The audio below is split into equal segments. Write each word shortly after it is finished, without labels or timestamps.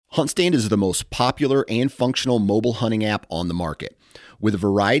HuntStand is the most popular and functional mobile hunting app on the market. With a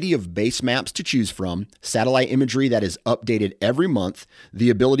variety of base maps to choose from, satellite imagery that is updated every month, the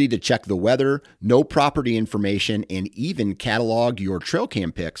ability to check the weather, know property information, and even catalog your trail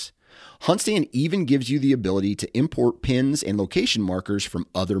cam pics, HuntStand even gives you the ability to import pins and location markers from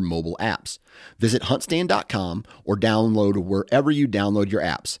other mobile apps. Visit huntstand.com or download wherever you download your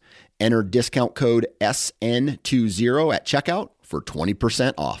apps. Enter discount code SN20 at checkout for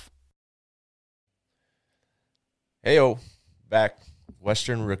 20% off. Heyo, back.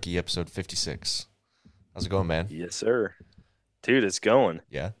 Western Rookie, episode 56. How's it going, man? Yes, sir. Dude, it's going.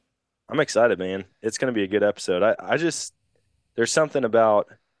 Yeah? I'm excited, man. It's going to be a good episode. I just, there's something about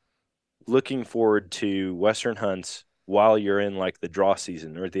looking forward to Western hunts while you're in like the draw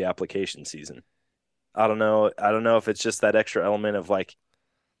season or the application season. I don't know if it's just that extra element of like,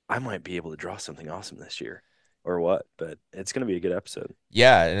 I might be able to draw something awesome this year or what, but it's going to be a good episode.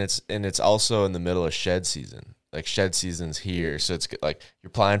 Yeah, and it's also in the middle of shed season. Like shed season's here, so it's like you're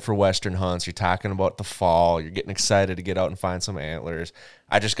applying for Western hunts. You're talking about the fall. You're getting excited to get out and find some antlers.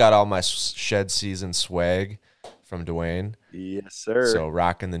 I just got all my shed season swag from Dwayne. Yes, sir. So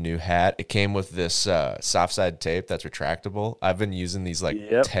rocking the new hat. It came with this soft side tape that's retractable. I've been using these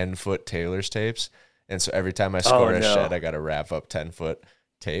 10-foot Taylor's tapes, and so every time I score a shed, I got to wrap up 10-foot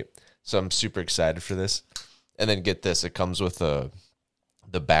tape. So I'm super excited for this. And then get this, it comes with the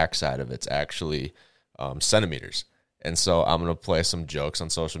back side of it's actually centimeters. And so I'm going to play some jokes on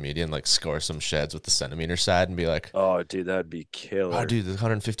social media and like score some sheds with the centimeter side and be like, oh, dude, that'd be killer. Oh, dude, the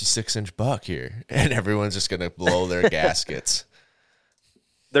 156-inch buck here. And everyone's just going to blow their gaskets.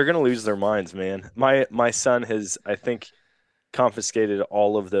 They're going to lose their minds, man. My son has, I think, confiscated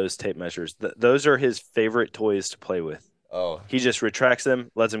all of those tape measures. Those are his favorite toys to play with. Oh. He just retracts them,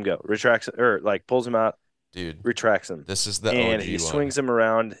 lets them go. Retracts, or like pulls them out. Dude. Retracts them. This is the and OG he one. Swings them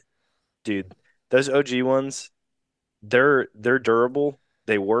around. Dude, those OG ones, they're durable,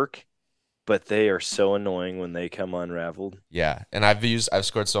 they work, but they are so annoying when they come unraveled. Yeah, and I've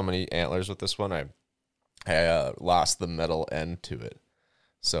scored so many antlers with this one. I lost the metal end to it,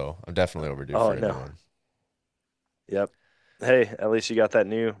 so I'm definitely overdue for a new one. Yep. Hey, at least you got that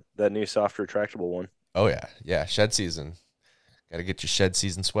new soft retractable one. Oh yeah, shed season. Got to get your shed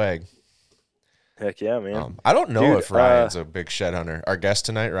season swag. Heck yeah, man. I don't know if Ryan's a big shed hunter. Our guest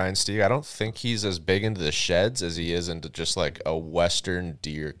tonight, Ryan Steig, I don't think he's as big into the sheds as he is into just like a Western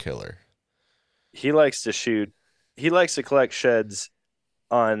deer killer. He likes to shoot. He likes to collect sheds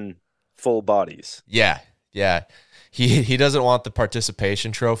on full bodies. Yeah. He doesn't want the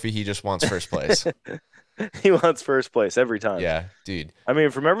participation trophy. He just wants first place. He wants first place every time. Yeah, dude. I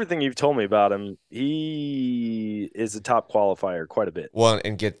mean, from everything you've told me about him, he is a top qualifier quite a bit. Well,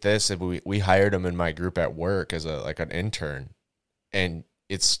 and get this, we hired him in my group at work as an intern, and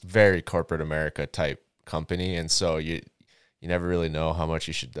it's very corporate America type company, and so you never really know how much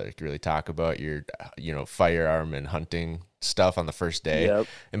you should really talk about your firearm and hunting stuff on the first day. Yep.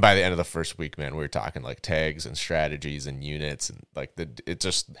 And by the end of the first week, man, we were talking like tags and strategies and units, and like it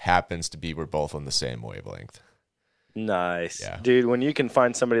just happens to be we're both on the same wavelength. Nice. Yeah. Dude, when you can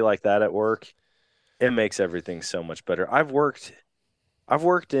find somebody like that at work, it makes everything so much better. I've worked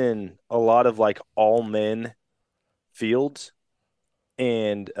in a lot of like all men fields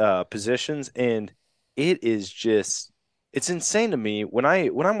and positions, and it is just, it's insane to me when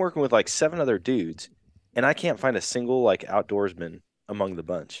I'm working with like 7 other dudes and I can't find a single like outdoorsman among the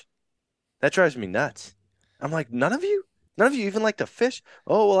bunch. That drives me nuts. I'm like, none of you even like to fish?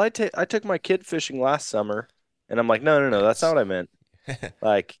 Oh, well, I took my kid fishing last summer. And I'm like, no, that's not what I meant.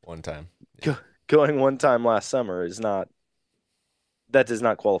 Like one time. Going one time last summer that does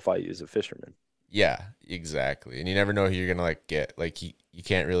not qualify you as a fisherman. Yeah, exactly. And you never know who you're gonna like get. Like you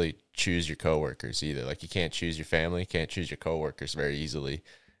can't really choose your coworkers either. Like you can't choose your family, can't choose your coworkers very easily.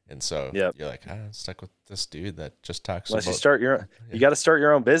 And so you're like, I'm stuck with this dude that just talks Unless about. You start you got to start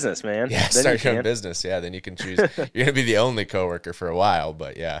your own business, man. Yeah, then start your own business. Yeah, then you can choose. You're gonna be the only coworker for a while,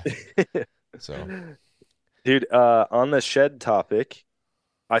 but yeah. So, dude, on the shed topic,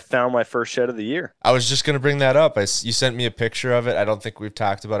 I found my first shed of the year. I was just gonna bring that up. You sent me a picture of it. I don't think we've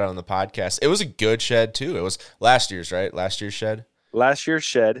talked about it on the podcast. It was a good shed too. It was last year's, right? Last year's shed. Last year's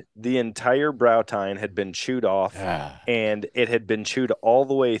shed, the entire brow tine had been chewed off, and it had been chewed all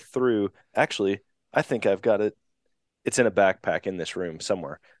the way through. Actually, I think I've got it. It's in a backpack in this room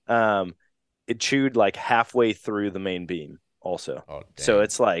somewhere. It chewed like halfway through the main beam also. Oh, so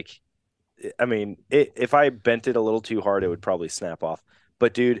it's like, I mean, if I bent it a little too hard, it would probably snap off.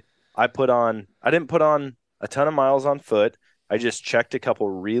 But dude, I didn't put on a ton of miles on foot. I just checked a couple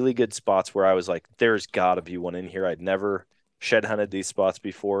really good spots where I was like, there's got to be one in here I'd never shed hunted these spots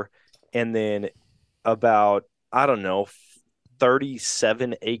before. And then about, I don't know,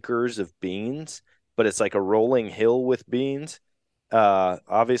 37 acres of beans, but it's like a rolling hill with beans.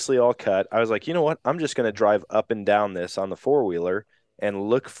 Obviously all cut. I was like, you know what? I'm just going to drive up and down this on the four-wheeler and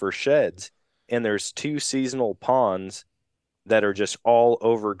look for sheds. And there's 2 seasonal ponds that are just all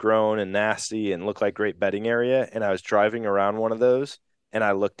overgrown and nasty and look like great bedding area. And I was driving around one of those and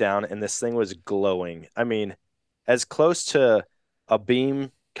I looked down and this thing was glowing. I mean, as close to a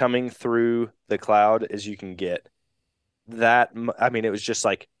beam coming through the cloud as you can get. That, I mean, it was just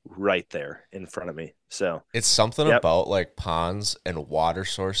like right there in front of me. So it's something about like ponds and water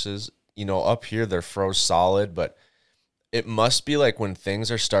sources. You know, up here they're froze solid, but it must be like when things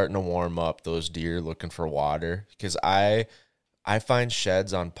are starting to warm up, those deer looking for water. Because I find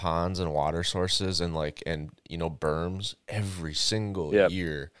sheds on ponds and water sources and berms every single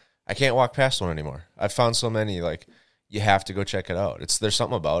year. I can't walk past one anymore. I've found so many, like, you have to go check it out. There's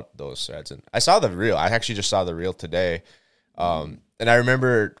something about those sheds. And I saw the reel. I actually just saw the reel today. And I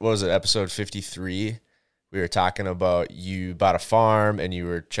remember, what was it, episode 53? We were talking about you bought a farm and you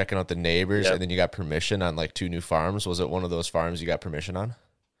were checking out the neighbors and then you got permission on like 2 new farms. Was it one of those farms you got permission on?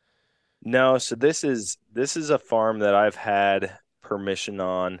 No. So this is a farm that I've had permission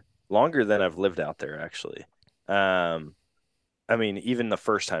on longer than I've lived out there, actually. I mean, even the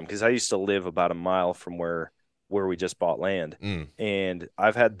first time, because I used to live about a mile from where we just bought land. And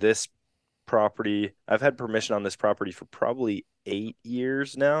I've had permission on this property for probably 8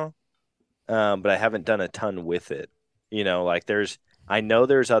 years now. But I haven't done a ton with it. You know, like I know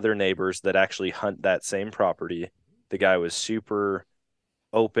there's other neighbors that actually hunt that same property. The guy was super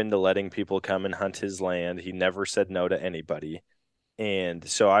open to letting people come and hunt his land. He never said no to anybody. And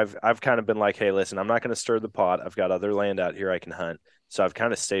so I've kind of been like, hey, listen, I'm not going to stir the pot. I've got other land out here I can hunt. So I've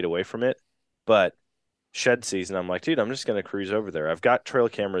kind of stayed away from it. But shed season, I'm like, dude, I'm just going to cruise over there. I've got trail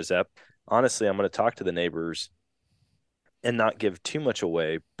cameras up. Honestly, I'm going to talk to the neighbors and not give too much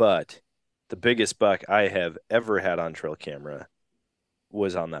away. But the biggest buck I have ever had on trail camera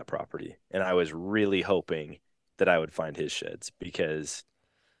was on that property. And I was really hoping that I would find his sheds because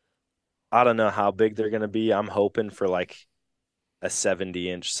I don't know how big they're going to be. I'm hoping for like a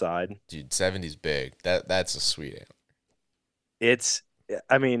 70-inch side. Dude, 70's big. That's a sweet animal.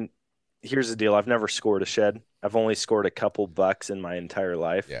 I mean, here's the deal. I've never scored a shed. I've only scored a couple bucks in my entire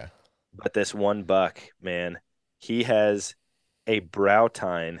life. Yeah. But this one buck, man, he has a brow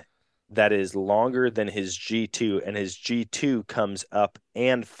tine that is longer than his G2, and his G2 comes up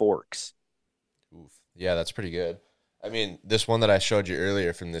and forks. Oof. Yeah, that's pretty good. I mean, this one that I showed you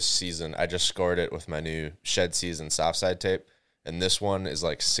earlier from this season, I just scored it with my new shed season soft side tape, and this one is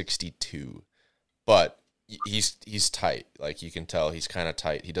like 62. But he's tight. Like, you can tell he's kind of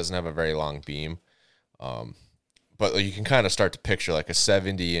tight. He doesn't have a very long beam. But you can kind of start to picture like a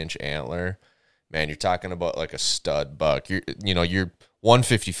 70-inch antler. Man, you're talking about like a stud buck. You're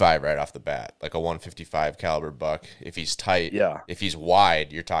 155 right off the bat, like a 155 caliber buck. If he's tight, if he's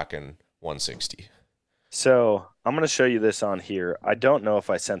wide, you're talking 160. So I'm going to show you this on here. I don't know if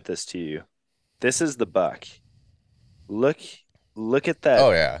I sent this to you. This is the buck. Look at that.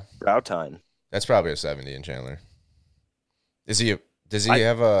 Oh yeah, brow tine. That's probably a 70-inch antler. Does he have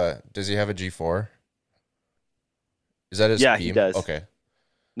a G4? Is that his beam? He does. Okay.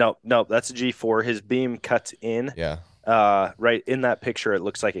 No, that's a G4. His beam cuts in. Yeah. Right in that picture, it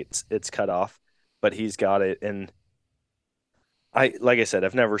looks like it's cut off, but he's got it. And like I said,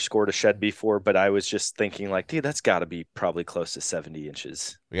 I've never scored a shed before, but I was just thinking like, dude, that's got to be probably close to 70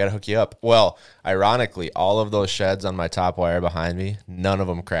 inches. We got to hook you up. Well, ironically, all of those sheds on my top wire behind me, none of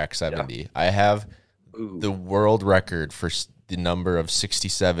them crack 70. Yeah. I have the world record for the number of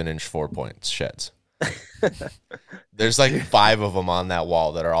 67-inch 4-point sheds. There's like 5 of them on that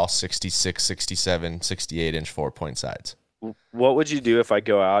wall that are all 66, 67, 68-inch 4-point sides. What would you do if I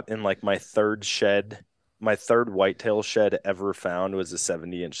go out and like my third whitetail shed ever found was a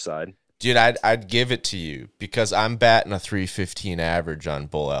 70-inch side? Dude, I'd give it to you because I'm batting a 315 average on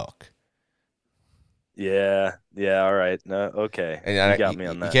bull elk. Yeah, all right. No, okay. And you got me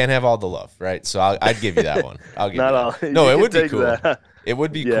on that. You can't have all the love, right? So I'd give you that one. I'll give Not you all. That. No, it would be cool. That. It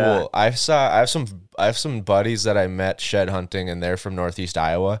would be cool. I have some buddies that I met shed hunting, and they're from Northeast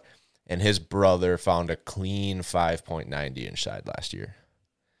Iowa, and his brother found a clean 5.90 inch side last year.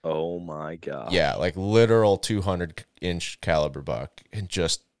 Oh my god! Yeah, like literal 200-inch caliber buck, and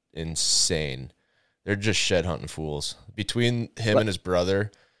just insane. They're just shed hunting fools. Between him and his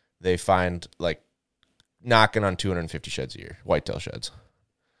brother, they find like knocking on 250 sheds a year, whitetail sheds.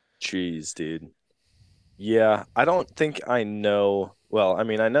 Jeez, dude. Yeah, I don't think I know. Well, I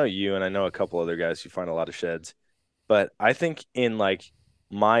mean, I know you and I know a couple other guys who find a lot of sheds, But I think in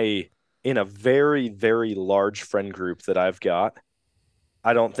a very, very large friend group that I've got,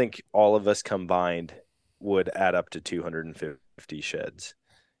 I don't think all of us combined would add up to 250 sheds.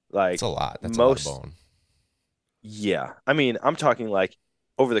 That's a lot. That's a lot of bone. Yeah. I mean, I'm talking like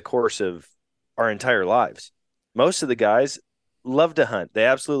over the course of our entire lives. Most of the guys love to hunt. They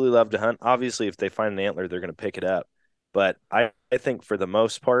absolutely love to hunt. Obviously, if they find an antler, they're going to pick it up. But I think for the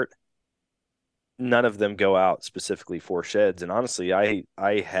most part, none of them go out specifically for sheds. And honestly, I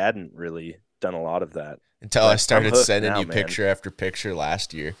hadn't really done a lot of that until I started sending you picture after picture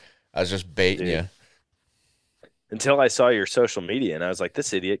last year. I was just baiting you. Until I saw your social media, and I was like,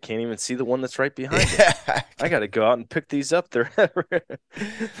 this idiot can't even see the one that's right behind him. I got to go out and pick these up. They're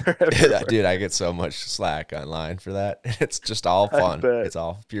Dude, I get so much slack online for that. It's just all fun. It's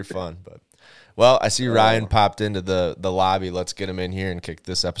all pure fun. But well, I see Ryan popped into the lobby. Let's get him in here and kick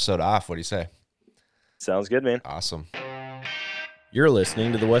this episode off. What do you say? Sounds good, man. Awesome. You're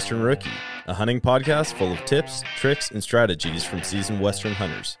listening to The Western Rookie, a hunting podcast full of tips, tricks, and strategies from seasoned Western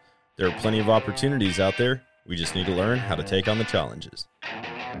hunters. There are plenty of opportunities out there. We just need to learn how to take on the challenges.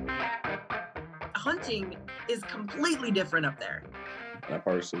 Hunting is completely different up there. I've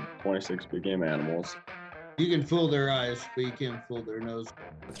harvested 26 big game animals. You can fool their eyes, but you can't fool their nose.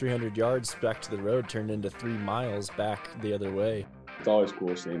 300 yards back to the road turned into 3 miles back the other way. It's always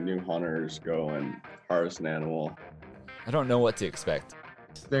cool seeing new hunters go and harvest an animal. I don't know what to expect.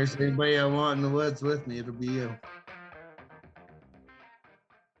 If there's anybody I want in the woods with me, it'll be you.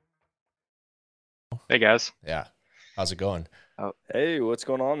 Hey guys. Yeah. How's it going? Oh, hey, what's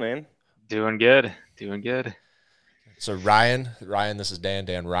going on, man? Doing good. Doing good. So Ryan, this is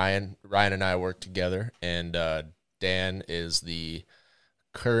Dan. Ryan and I work together, and Dan is he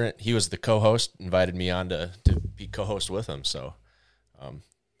was the co-host, invited me on to be co-host with him. So,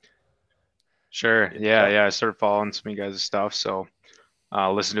 sure. Yeah. I started following some of you guys' stuff. So,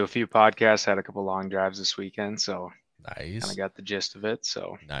 listened to a few podcasts, had a couple long drives this weekend. So nice. Kind of got the gist of it.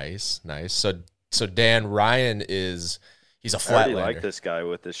 So nice. So Dan, Ryan he's a flatlander. I already like this guy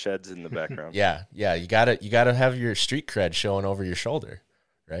with the sheds in the background. Yeah. You gotta have your street cred showing over your shoulder,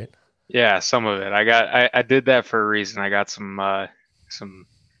 right? Yeah, some of it. I did that for a reason. I got some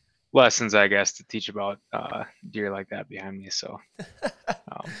lessons, I guess, to teach about deer like that behind me. So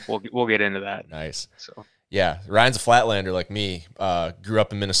we'll get into that. Nice. So yeah, Ryan's a flatlander like me. Grew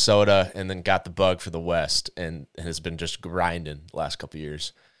up in Minnesota and then got the bug for the West and has been just grinding the last couple of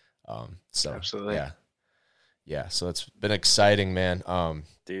years. So absolutely. Yeah. So it's been exciting, man.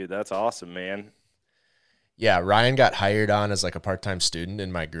 Dude, that's awesome, man. Yeah. Ryan got hired on as like a part-time student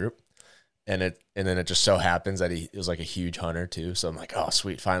in my group, and then it just so happens that he was like a huge hunter too. So I'm like, oh,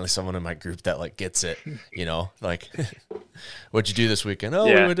 sweet. Finally someone in my group that like gets it, like what'd you do this weekend? Oh,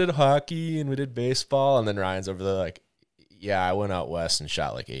 yeah. We did hockey and we did baseball. And then Ryan's over there like, yeah, I went out West and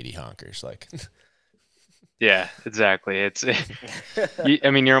shot like 80 honkers. Like, yeah, exactly. It's,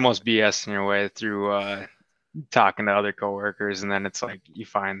 you're almost BSing your way through talking to other coworkers, and then it's like you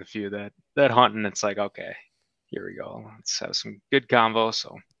find the few that hunt, and it's like, okay, here we go. Let's have some good convo.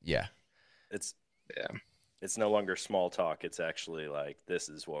 So yeah, it's no longer small talk. It's actually like this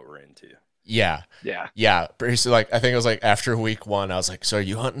is what we're into. Yeah. Basically, like I think it was like after week 1, I was like, so are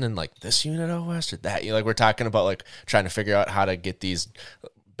you hunting in like this unit out West or that? Like we're talking about like trying to figure out how to get these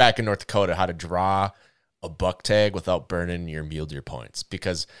back in North Dakota, how to draw a buck tag without burning your mule deer points,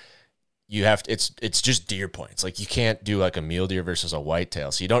 because you have to, it's just deer points. Like you can't do like a mule deer versus a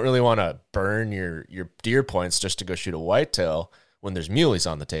whitetail. So you don't really want to burn your deer points just to go shoot a whitetail when there's muleys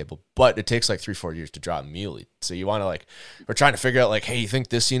on the table, but it takes like 3-4 years to draw a muley. So you want to like, we're trying to figure out like, hey, you think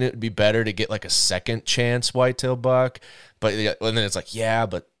this unit would be better to get like a second chance whitetail buck? But and then it's like, yeah,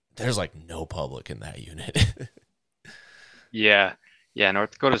 but there's like no public in that unit. Yeah.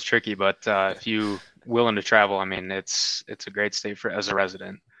 North Dakota's tricky, but if you willing to travel, I mean, it's a great state for as a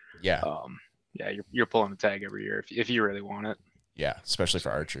resident. Yeah. You're pulling a tag every year if you really want it. Yeah, especially for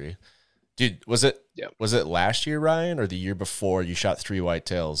archery. Dude, was it last year, Ryan, or the year before you shot 3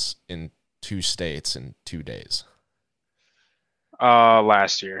 whitetails in 2 states in 2 days?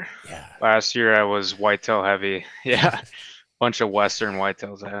 Last year. Yeah. Last year I was whitetail heavy. Yeah. Bunch of western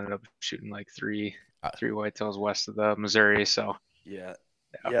whitetails. I ended up shooting like three whitetails west of the Missouri. So yeah,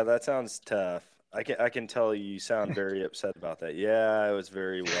 that sounds tough. I can tell you sound very upset about that. Yeah, I was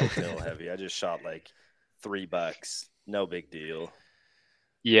very whitetail heavy. I just shot like 3 bucks. No big deal.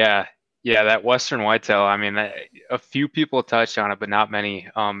 Yeah, that western whitetail. I mean, a few people touch on it, but not many.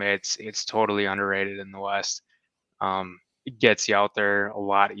 It's totally underrated in the West. It gets you out there a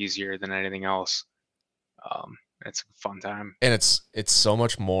lot easier than anything else. It's a fun time, and it's so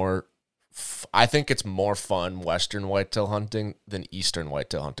much more I think it's more fun Western whitetail hunting than Eastern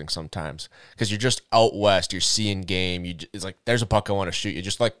whitetail hunting sometimes, because you're just out west, you're seeing game. It's like, there's a buck I want to shoot. You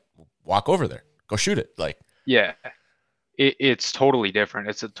just like walk over there, go shoot it. Like, yeah, it's totally different.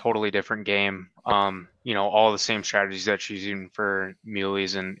 It's a totally different game. You know, all the same strategies that you're using for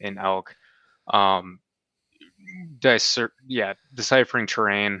muleys and elk. Deciphering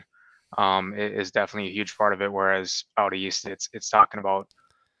terrain is definitely a huge part of it. Whereas out east, it's talking about,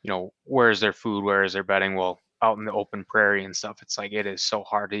 you know, where is their food, where is their bedding? Well, out in the open prairie and stuff, it's like it is so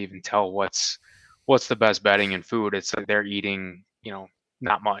hard to even tell what's the best bedding and food. It's like they're eating, you know,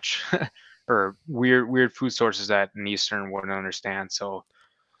 not much, or weird food sources that an Eastern wouldn't understand. So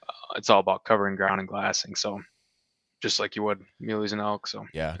it's all about covering ground and glassing. So just like you would muleys and elk. So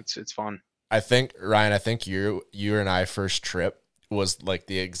yeah, it's fun. I think, Ryan, you and I first trip was like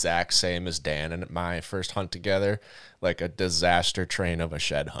the exact same as Dan and my first hunt together, like a disaster train of a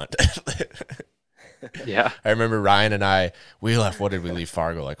shed hunt. Yeah. I remember Ryan and we left, what did we leave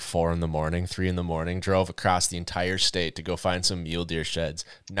Fargo? Like 4 a.m, 3 a.m, drove across the entire state to go find some mule deer sheds,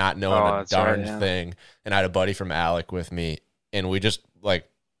 not knowing a darn thing. And I had a buddy from Alec with me, and we just like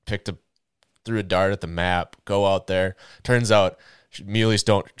threw a dart at the map, go out there. Turns out muleys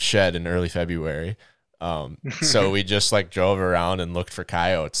don't shed in early February. So we just like drove around and looked for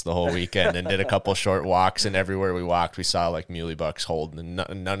coyotes the whole weekend and did a couple short walks, and everywhere we walked, we saw like muley bucks holding,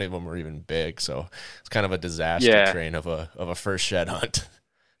 and none of them were even big. So it's kind of a disaster train of a first shed hunt.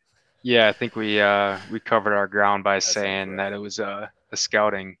 Yeah. I think we covered our ground by saying that it was a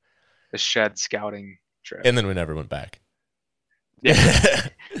shed scouting trip. And then we never went back. Yeah.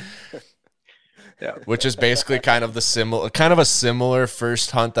 Yeah, which is basically kind of a similar first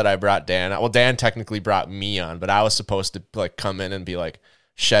hunt that I brought Dan. Well, Dan technically brought me on, but I was supposed to like come in and be like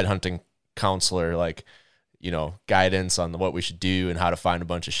shed hunting counselor, like, you know, guidance on what we should do and how to find a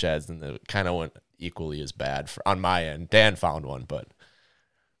bunch of sheds. And it kind of went equally as bad on my end. Dan found one, but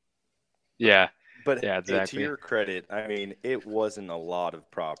yeah, exactly. To your credit, I mean, it wasn't a lot of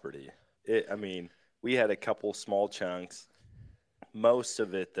property. We had a couple small chunks. Most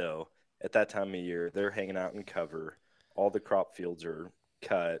of it, though, at that time of year, they're hanging out in cover. All the crop fields are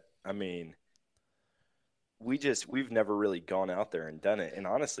cut. I mean, we've never really gone out there and done it. And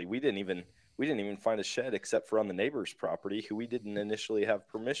honestly, we didn't even find a shed except for on the neighbor's property, who we didn't initially have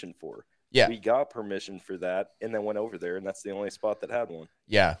permission for. Yeah. We got permission for that and then went over there, and that's the only spot that had one.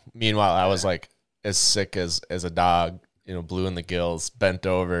 Yeah. Meanwhile, I was like as sick as a dog, you know, blue in the gills, bent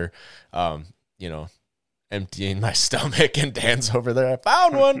over, you know, emptying my stomach, and Dan's over there. I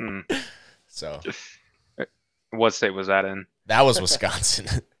found one. So, what state was that in? That was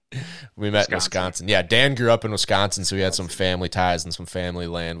Wisconsin. We met in Wisconsin. Yeah, Dan grew up in Wisconsin, so we had some family ties and some family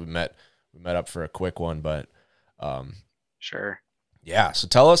land. We met up for a quick one, but sure. Yeah. So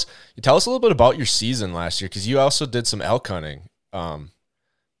tell us a little bit about your season last year, because you also did some elk hunting.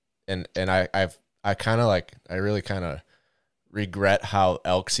 And I really kind of regret how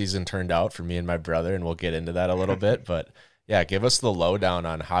elk season turned out for me and my brother, and we'll get into that a little bit, but yeah, give us the lowdown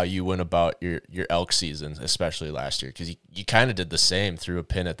on how you went about your elk season, especially last year, because you kind of did the same, threw a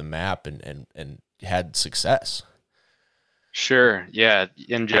pin at the map and had success. Sure. Yeah.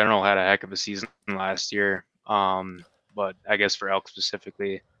 In general, had a heck of a season last year. But I guess for elk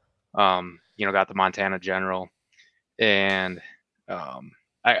specifically, you know, got the Montana General, and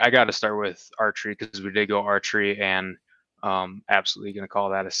I got to start with archery, because we did go archery, and absolutely going to call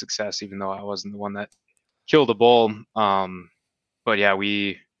that a success, even though I wasn't the one that killed a bull. But yeah,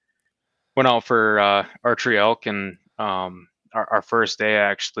 we went out for archery elk, and our first day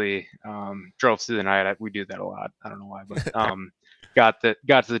I actually drove through the night. We do that a lot. I don't know why, but got to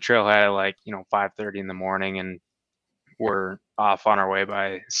the trailhead at like, you know, 5:30 in the morning, and we're off on our way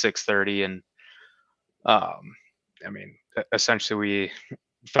by 6:30. And I mean, essentially we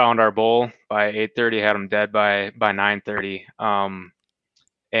found our bull by 8:30, had him dead by 9:30.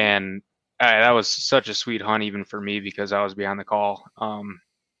 And that was such a sweet hunt, even for me, because I was behind the call. I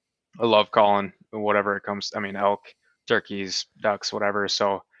love calling whatever it comes. I mean, elk, turkeys, ducks, whatever.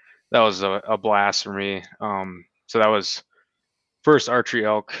 So that was a blast for me. So that was first archery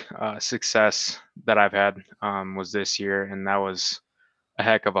elk success that I've had, was this year, and that was a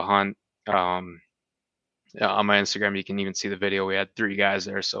heck of a hunt. On my Instagram, you can even see the video. We had 3 guys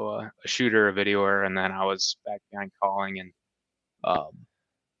there, so a shooter, a videoer, and then I was back behind calling. And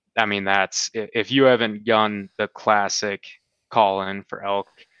I mean, that's, if you haven't done the classic call in for elk,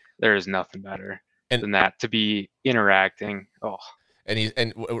 there is nothing better than that, to be interacting. Oh,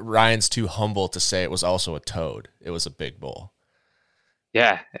 and Ryan's too humble to say it was also a toad. It was a big bull.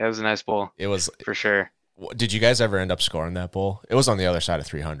 Yeah, it was a nice bull. It was for sure. Did you guys ever end up scoring that bull? It was on the other side of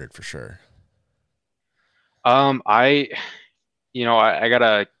 300 for sure. I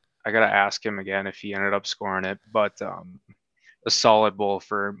gotta ask him again if he ended up scoring it, but a solid bull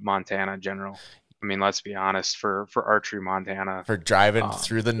for Montana in general. I mean, let's be honest, for archery Montana, for driving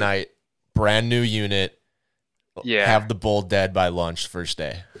through the night, brand new unit, have the bull dead by lunch first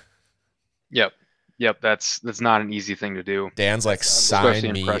day. Yep. That's not an easy thing to do. Dan's like,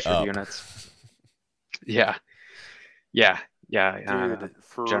 sign me up. Units. Yeah. Dude,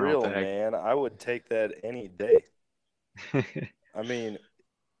 for real, man, I would take that any day. I mean,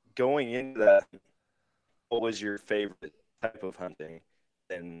 going into that, what was your favorite type of hunting,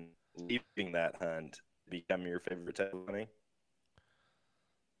 and leaving that hunt become your favorite type of hunting?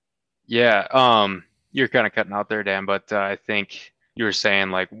 Yeah, you're kind of cutting out there, Dan, but I think you were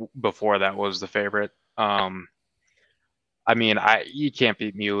saying like before that was the favorite. I mean, you can't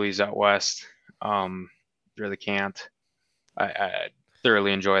beat muleys out west. Really can't. I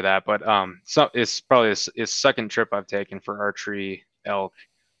thoroughly enjoy that, but so it's probably his second trip I've taken for archery elk.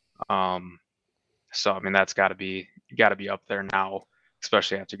 So I mean that's got to be up there now,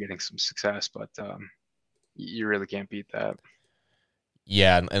 especially after getting some success. But you really can't beat that.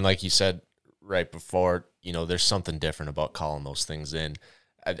 Yeah, and like you said right before, there's something different about calling those things in.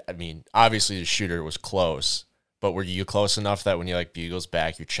 I mean, obviously the shooter was close, but were you close enough that when you like bugles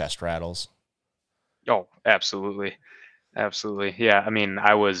back, your chest rattles? Oh, absolutely. Yeah, I mean,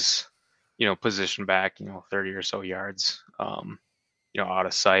 I was, positioned back, 30 or so yards, out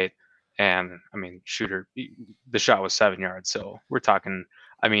of sight. And I mean, the shot was 7 yards. So we're talking,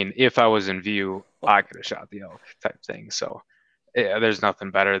 I mean, if I was in view, I could have shot the elk type thing. So yeah, there's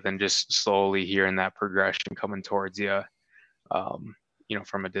nothing better than just slowly hearing that progression coming towards you,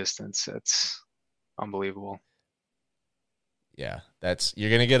 from a distance. It's unbelievable. Yeah, you're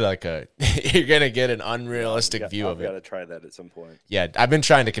gonna get an unrealistic view of it. I've got to try that at some point. Yeah, I've been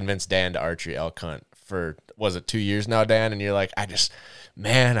trying to convince Dan to archery elk hunt for 2 years now, Dan? And you're like, I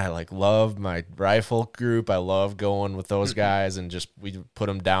like love my rifle group. I love going with those guys, and just we put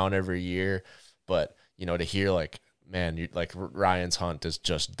them down every year. But to hear like, man, like Ryan's hunt is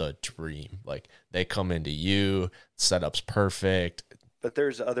just the dream. Like they come into you, setup's perfect. But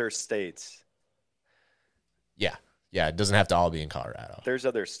there's other states. Yeah, it doesn't have to all be in Colorado. There's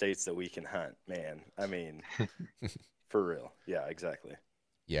other states that we can hunt, man. I mean, for real. Yeah, exactly.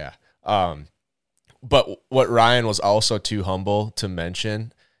 Yeah. But what Ryan was also too humble to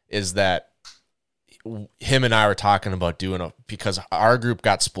mention is that him and I were talking about because our group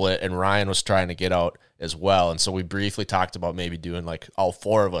got split and Ryan was trying to get out as well. And so we briefly talked about maybe doing like all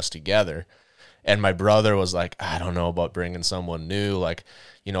four of us together. And my brother was like, I don't know about bringing someone new. Like,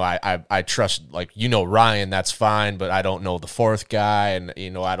 I trust, like, Ryan, that's fine, but I don't know the fourth guy. And,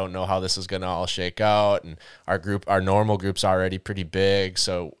 I don't know how this is going to all shake out. And our normal group's already pretty big.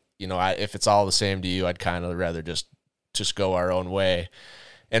 So, if it's all the same to you, I'd kind of rather just go our own way.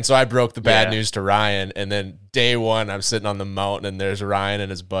 And so I broke the bad news to Ryan. And then day one, I'm sitting on the mountain and there's Ryan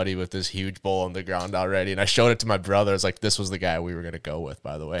and his buddy with this huge bull on the ground already. And I showed it to my brother. I was like, this was the guy we were going to go with,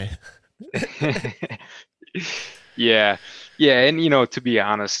 by the way. Yeah. And, to be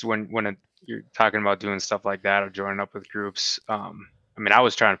honest, when you're talking about doing stuff like that or joining up with groups, I mean, I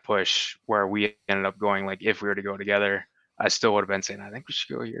was trying to push where we ended up going. Like if we were to go together, I still would have been saying, I think we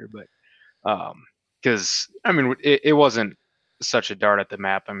should go here. But because, I mean, it wasn't such a dart at the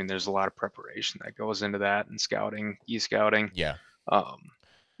map. I mean, there's a lot of preparation that goes into that and scouting, e-scouting. Yeah.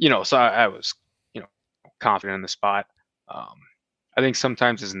 So I was, confident in the spot. I think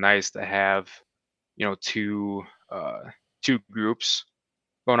sometimes it's nice to have, two groups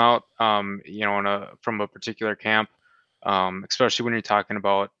going out, from a particular camp, especially when you're talking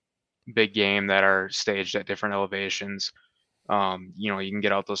about big game that are staged at different elevations. You can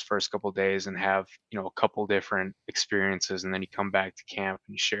get out those first couple of days and have, a couple different experiences, and then you come back to camp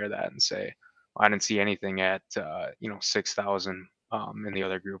and you share that and say, I didn't see anything at, 6,000. In the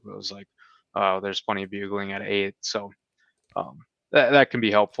other group, it was like, there's plenty of bugling at 8. So, that can be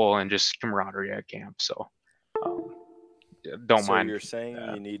helpful and just camaraderie at camp. So don't mind. So you're saying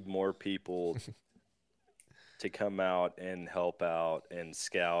you need more people to come out and help out and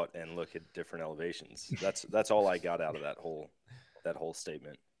scout and look at different elevations. That's all I got out of that whole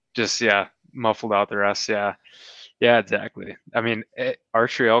statement. Just muffled out the rest. Yeah, exactly. I mean,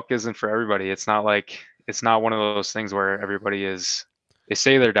 archery elk isn't for everybody. It's not one of those things where everybody they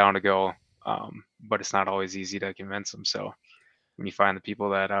say they're down to go, but it's not always easy to convince them. So when you find the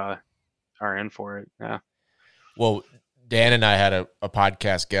people that are in for it. Yeah. Well, Dan and I had a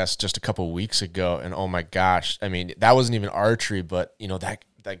podcast guest just a couple of weeks ago, and oh my gosh, I mean, that wasn't even archery, but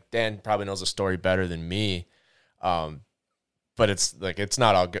like Dan probably knows the story better than me. But it's like, it's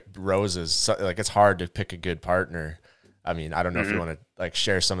not all roses. So, like, it's hard to pick a good partner. I mean, I don't know if you want to like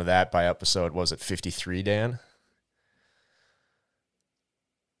share some of that by episode. Was it 53, Dan?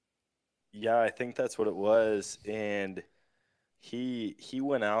 Yeah, I think that's what it was. And he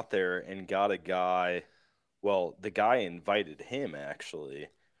went out there and got a guy. Well, the guy invited him actually.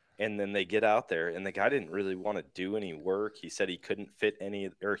 And then they get out there and the guy didn't really want to do any work. He said he couldn't fit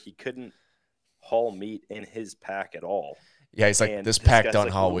he couldn't haul meat in his pack at all. Yeah, he's like, this pack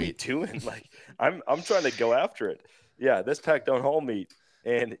don't haul wheat. Doing? Like, I'm trying to go after it. Yeah, this pack don't haul meat.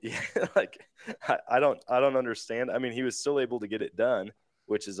 And yeah, like, I don't understand. I mean, he was still able to get it done,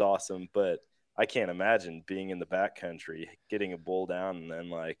 which is awesome. But I can't imagine being in the backcountry, getting a bull down, and then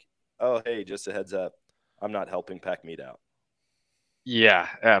like, oh, hey, just a heads up, I'm not helping pack meat out. Yeah,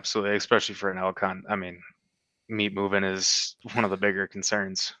 absolutely. Especially for an elk hunt. I mean, meat moving is one of the bigger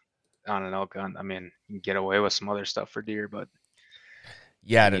concerns on an elk hunt. I mean, you can get away with some other stuff for deer, but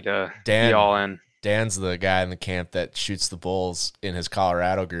yeah, you need to be all in. Dan's the guy in the camp that shoots the bulls in his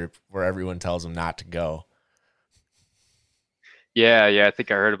Colorado group where everyone tells him not to go. Yeah, I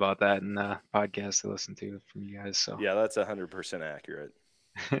think I heard about that in the podcast I listened to from you guys. So yeah, that's 100% accurate.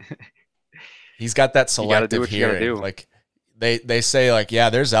 He's got that selective hearing. Like they say, like,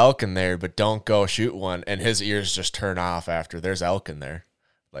 yeah, there's elk in there, but don't go shoot one, and his ears just turn off after there's elk in there.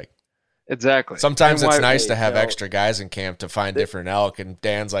 Like, exactly. Sometimes it's nice to have extra guys in camp to find different elk, and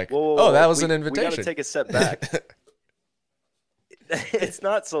Dan's like, "Oh, that was an invitation." We got to take a step back. It's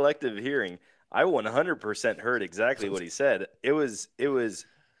not selective hearing. I 100% heard exactly what he said. It was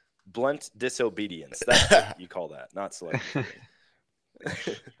blunt disobedience. That's what you call that, not selective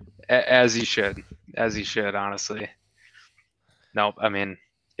hearing. As he should, honestly. Nope. I mean,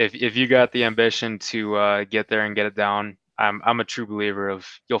 if you got the ambition to get there and get it down, I'm a true believer of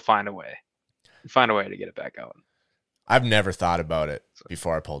you'll find a way. Find a way to get it back out. I've never thought about it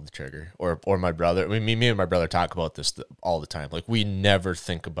before I pulled the trigger, or my brother. I mean, me and my brother talk about this all the time. Like, we never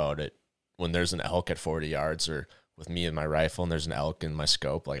think about it when there's an elk at 40 yards, or with me and my rifle and there's an elk in my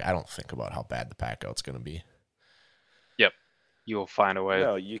scope. Like, I don't think about how bad the pack out's going to be. Yep. You'll find a way.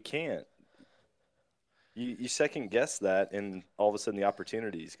 No, you can't. You second guess that, and all of a sudden the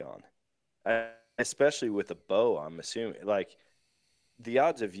opportunity's gone. Especially with a bow, I'm assuming. Like, the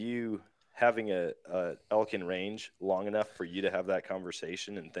odds of you having a elk in range long enough for you to have that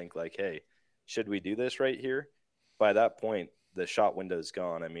conversation and think like, hey, should we do this right here? By that point, the shot window's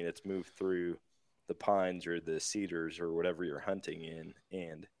gone. I mean, it's moved through the pines or the cedars or whatever you're hunting in,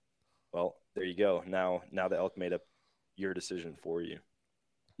 and well, there you go. Now the elk made up your decision for you.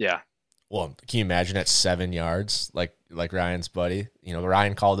 Yeah. Well, can you imagine at 7 yards, like Ryan's buddy? You know,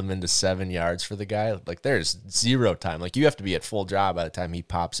 Ryan called him into 7 yards for the guy. Like, there's zero time. Like, you have to be at full draw by the time he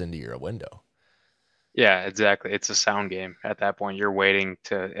pops into your window. Yeah, exactly. It's a sound game. At that point, you're waiting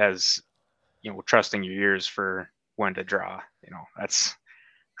to, as you know, trusting your ears for when to draw. You know, that's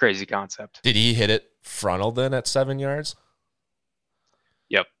crazy concept. Did he hit it frontal then at 7 yards?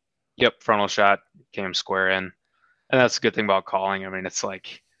 Yep. Frontal shot, came square in. And that's the good thing about calling. I mean, it's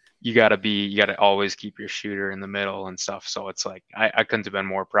like, you got to always keep your shooter in the middle and stuff. So it's like, I couldn't have been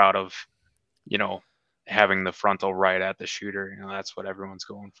more proud of, you know, having the frontal right at the shooter. You know, that's what everyone's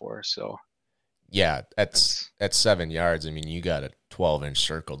going for. So yeah, at 7 yards, I mean, you got a 12-inch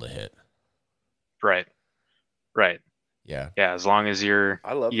circle to hit. Right. Yeah. As long as you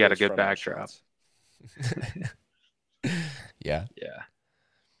got a good backdrop. Yeah.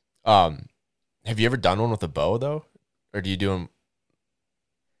 Have you ever done one with a bow though? Or do you do them?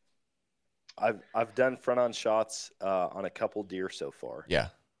 I've done front-on shots on a couple deer so far. Yeah.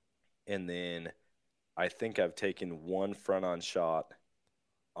 And then I think I've taken one front-on shot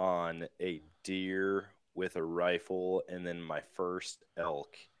on a deer with a rifle, and then my first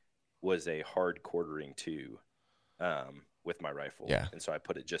elk was a hard quartering too with my rifle. Yeah. And so I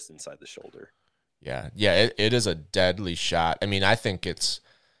put it just inside the shoulder. Yeah. It is a deadly shot. I mean, I think it's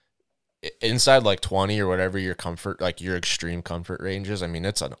inside like 20 or whatever your comfort, like your extreme comfort ranges. I mean,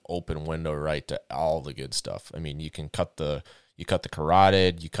 it's an open window right to all the good stuff. I mean, you can cut the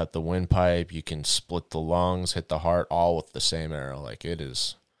carotid, you cut the windpipe, you can split the lungs, hit the heart, all with the same arrow. Like, it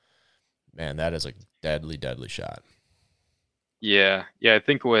is, man, that is a deadly, deadly shot. Yeah. I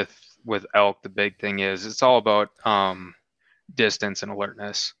think with elk, the big thing is it's all about distance and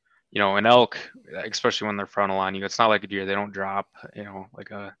alertness. You know, an elk, especially when they're frontal on you, it's not like a deer. They don't drop, you know,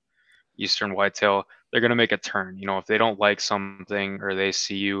 like a eastern whitetail. They're going to make a turn. You know, if they don't like something or they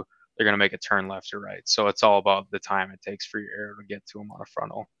see you, they're going to make a turn left or right. So it's all about the time it takes for your arrow to get to them on a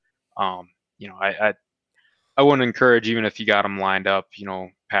frontal. You know, I wouldn't encourage, even if you got them lined up,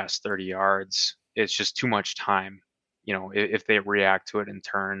 past 30 yards. It's just too much time. If they react to it and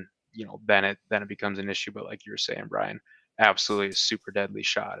turn, then it becomes an issue. But like you were saying, Brian, absolutely a super deadly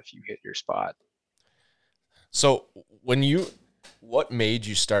shot if you hit your spot. So what made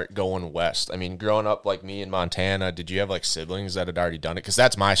you start going west? I mean, growing up like me in Montana, did you have like siblings that had already done it? Because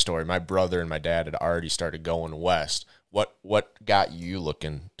that's my story. My brother and my dad had already started going west. What got you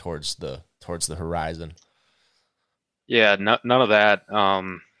looking towards the horizon? Yeah, none of that.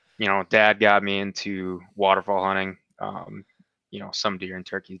 Dad got me into waterfowl hunting, some deer and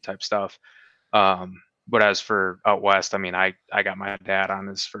turkey type stuff. But as for out west, I mean, I got my dad on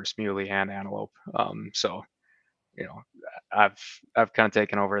his first muley and antelope. So, I've kind of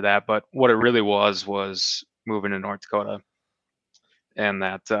taken over that. But what it really was moving to North Dakota and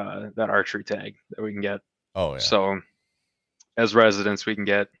that archery tag that we can get. Oh, yeah. So as residents, we can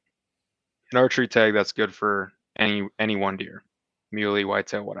get an archery tag that's good for any one deer, muley,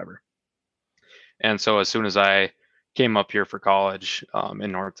 whitetail, whatever. And so as soon as I came up here for college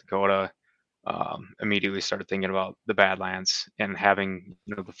in North Dakota, immediately started thinking about the Badlands and having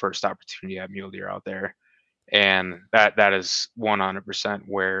the first opportunity at mule deer out there, and that is 100%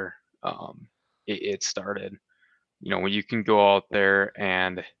 where it started. When you can go out there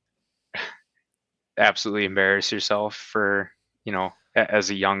and absolutely embarrass yourself for as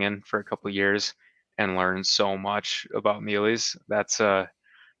a youngin for a couple of years and learn so much about muleys.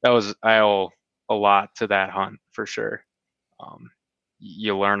 I owe a lot to that hunt for sure.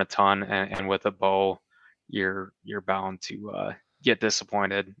 You learn a ton, and with a bow, you're bound to get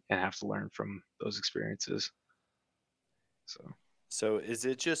disappointed and have to learn from those experiences. So is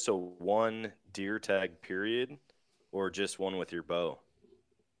it just a one deer tag period, or just one with your bow?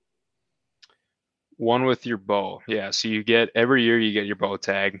 One with your bow, yeah. So every year you get your bow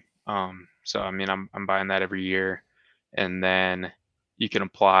tag. So I mean, I'm buying that every year, and then you can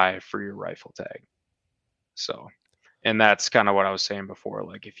apply for your rifle tag. So, and that's kind of what I was saying before.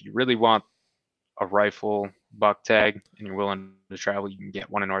 Like, if you really want a rifle buck tag and you're willing to travel, you can get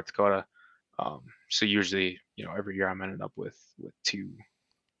one in North Dakota. So usually, every year I'm ending up with two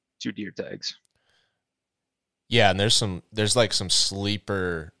deer tags. Yeah, and there's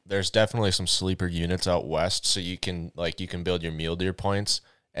definitely some sleeper units out west, so you can build your mule deer points,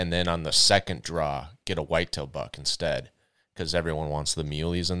 and then on the second draw get a whitetail buck instead, because everyone wants the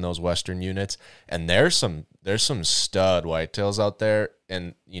muleys in those western units. And there's some stud whitetails out there,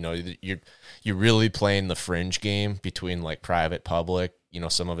 and you're really playing the fringe game between like private, public.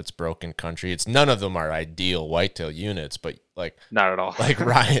 Some of it's broken country. None of them are ideal whitetail units, but like not at all. Like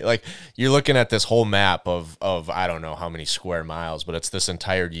right, like you're looking at this whole map of I don't know how many square miles, but it's this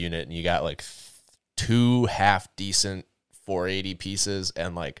entire unit, and you got like 2 half decent 480 pieces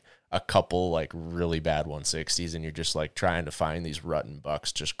and like a couple like really bad 160s, and you're just like trying to find these rutting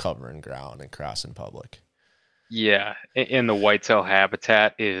bucks just covering ground and crossing public. Yeah, and the whitetail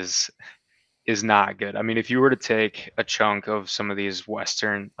habitat is not good. I mean, if you were to take a chunk of some of these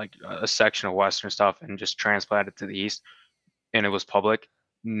western, like a section of western stuff, and just transplant it to the east, and it was public,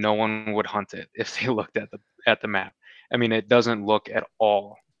 no one would hunt it if they looked at the map. I mean, it doesn't look at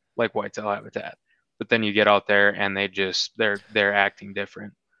all like whitetail habitat. But then you get out there and they're acting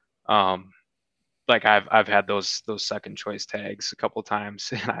different. Like I've had those second choice tags a couple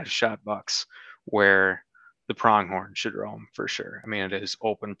times, and I've shot bucks where the pronghorn should roam for sure. I mean, it is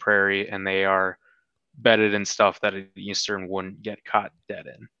open prairie, and they are bedded in stuff that an eastern wouldn't get caught dead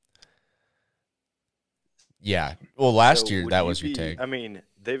in. Yeah. Well, last year that was your tag. I mean,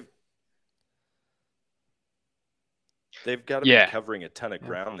 they've got to be covering a ton of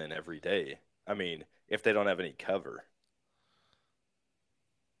ground then every day. I mean, if they don't have any cover.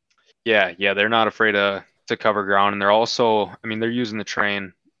 Yeah, they're not afraid to cover ground, and they're also, I mean, they're using the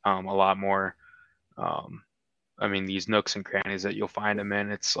train a lot more. I mean, these nooks and crannies that you'll find them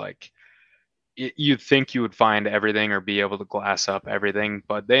in, it's like you'd think you would find everything or be able to glass up everything,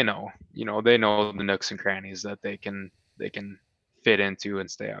 but they know the nooks and crannies that they can fit into and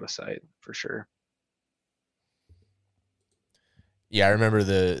stay out of sight for sure. Yeah, I remember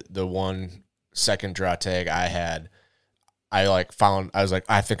the one second draw tag I had. I was like,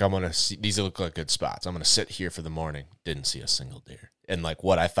 I think I'm going to see, these look like good spots. I'm going to sit here for the morning. Didn't see a single deer. And like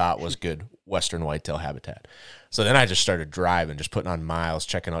what I thought was good western whitetail habitat. So then I just started driving, just putting on miles,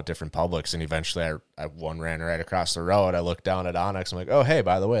 checking out different publics. And eventually I one ran right across the road. I looked down at Onyx. I'm like, oh, hey,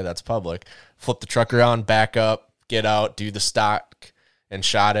 by the way, that's public. Flip the truck around, back up, get out, do the stock, and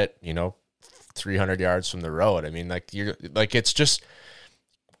shot it, 300 yards from the road. I mean, it's just,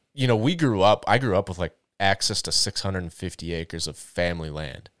 I grew up with like access to 650 acres of family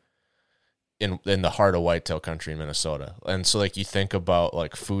land. in the heart of whitetail country in Minnesota. And so like you think about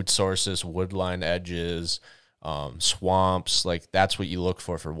like food sources, woodline edges, swamps, like that's what you look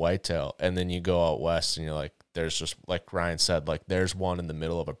for whitetail. And then you go out west and you're like, there's just, like Ryan said, like there's one in the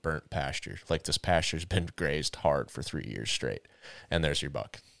middle of a burnt pasture. Like this pasture's been grazed hard for 3 years straight. And there's your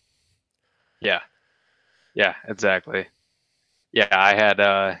buck. Yeah. Yeah, exactly. Yeah, I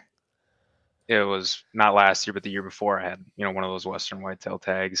had, it was not last year, but the year before I had, one of those Western whitetail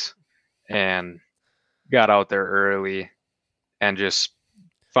tags and got out there early and just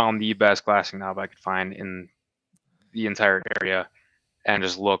found the best glassing knob I could find in the entire area and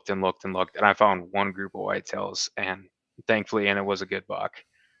just looked and looked and looked. And I found one group of whitetails and thankfully, and it was a good buck.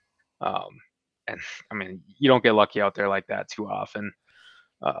 And I mean, you don't get lucky out there like that too often.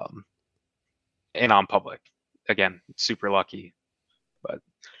 And on public, again, super lucky, but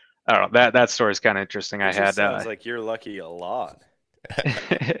I don't know, that story is kind of interesting. Sounds like you're lucky a lot.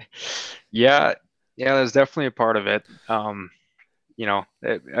 Yeah, there's definitely a part of it.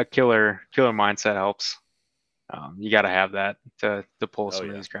 A killer mindset helps. You got to have that to pull some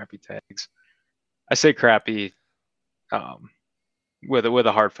of these crappy tags. I say crappy with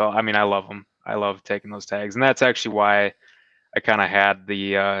a heartfelt. I mean, I love them. I love taking those tags, and that's actually why I kind of had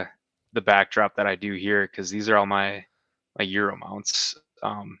the backdrop that I do here, because these are all my Euro mounts.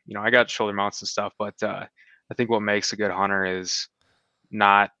 I got shoulder mounts and stuff, but I think what makes a good hunter is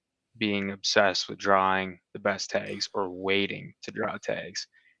not being obsessed with drawing the best tags or waiting to draw tags.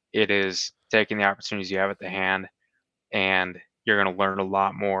 It is taking the opportunities you have at the hand, and you're going to learn a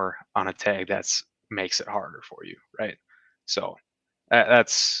lot more on a tag that's makes it harder for you, right? So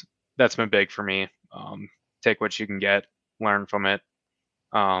that's been big for me. Take what you can get, learn from it,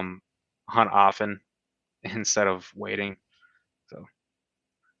 hunt often instead of waiting. So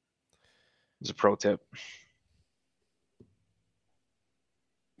it's a pro tip.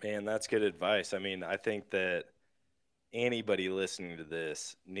 Man, that's good advice. I mean, I think that anybody listening to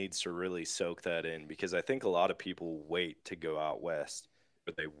this needs to really soak that in, because I think a lot of people wait to go out west,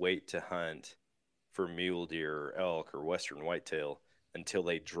 but they wait to hunt for mule deer or elk or western whitetail until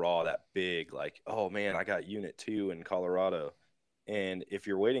they draw that big, like, oh man, I got unit 2 in Colorado. And if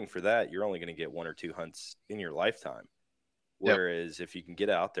you're waiting for that, you're only going to get 1 or 2 hunts in your lifetime. Whereas if you can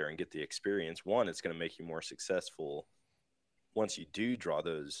get out there and get the experience, one, it's going to make you more successful once you do draw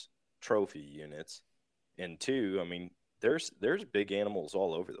those trophy units. And 2, I mean, there's big animals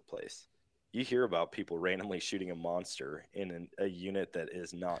all over the place. You hear about people randomly shooting a monster in a unit that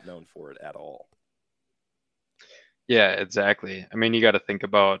is not known for it at all. Yeah, exactly. I mean, you got to think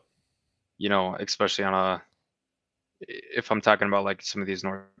about, especially if I'm talking about like some of these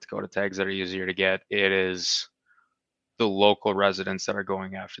North Dakota tags that are easier to get, it is the local residents that are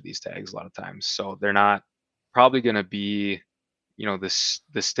going after these tags a lot of times. So they're not probably going to be, the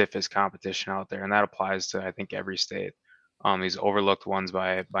stiffest competition out there. And that applies to, I think, every state. These overlooked ones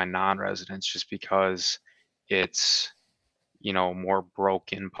by non-residents, just because it's, more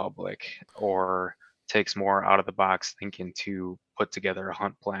broke in public or takes more out of the box thinking to put together a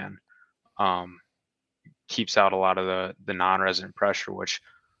hunt plan. Keeps out a lot of the non-resident pressure, which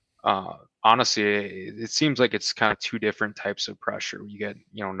honestly, it seems like it's kind of 2 different types of pressure. You get,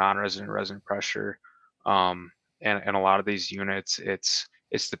 non-resident, resident pressure. And a lot of these units, it's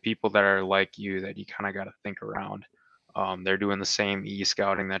the people that are like you that you kind of got to think around. They're doing the same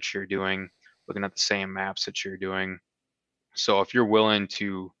e-scouting that you're doing, looking at the same maps that you're doing. So if you're willing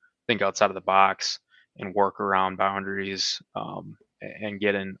to think outside of the box and work around boundaries and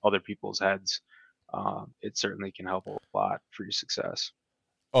get in other people's heads, it certainly can help a lot for your success.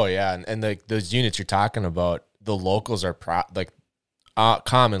 Oh yeah, and those units you're talking about, the locals are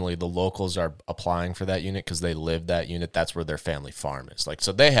commonly the locals are applying for that unit because they live that unit. That's where their family farm is. Like,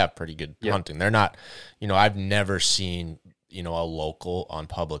 so they have pretty good hunting. They're not, I've never seen, a local on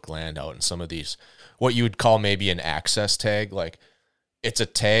public land out in some of these, what you would call maybe an access tag. Like, it's a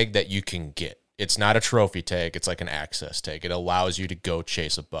tag that you can get. It's not a trophy tag. It's like an access tag. It allows you to go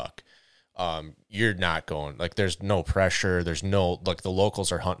chase a buck. You're not going, like, there's no pressure. There's no, like, the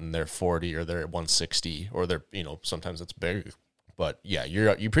locals are hunting their 40 or their 160 or their, sometimes it's big. But yeah,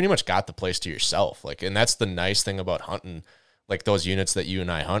 you pretty much got the place to yourself. Like, and that's the nice thing about hunting, like those units that you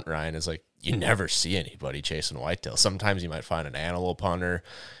and I hunt, Ryan, is like you never see anybody chasing whitetail. Sometimes you might find an antelope hunter.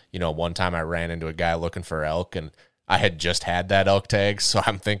 One time I ran into a guy looking for elk, and I had just had that elk tag, so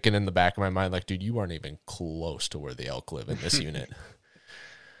I'm thinking in the back of my mind, like, dude, you aren't even close to where the elk live in this unit.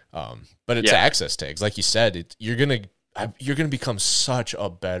 But it's access tags, like you said. You're gonna become such a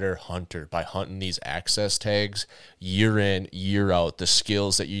better hunter by hunting these access tags year in, year out. The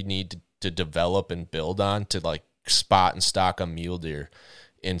skills that you need to develop and build on to like spot and stalk a mule deer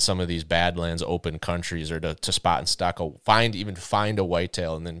in some of these badlands open countries, or to spot and stock find a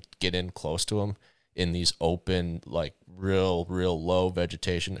whitetail and then get in close to them in these open, like real low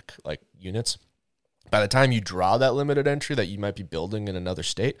vegetation like units. By the time you draw that limited entry that you might be building in another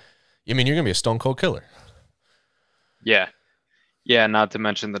state, I mean, you're gonna be a stone cold killer. Yeah, not to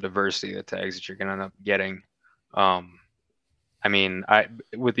mention the diversity of the tags that you're gonna end up getting. I mean,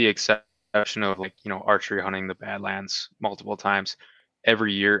 with the exception of, like, archery hunting the Badlands multiple times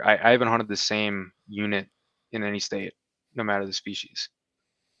every year, I haven't hunted the same unit in any state, no matter the species.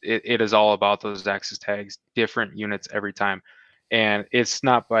 It is all about those axis tags, different units every time, and it's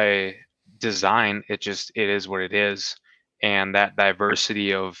not by design. It is what it is, and that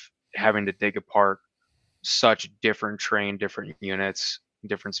diversity of having to dig apart such different terrain, different units,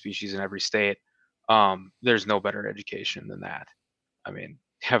 different species in every state. There's no better education than that. I mean,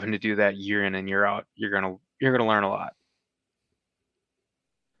 having to do that year in and year out, you're gonna learn a lot.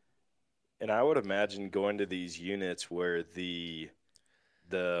 And I would imagine going to these units where the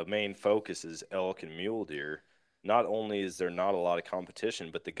main focus is elk and mule deer, not only is there not a lot of competition,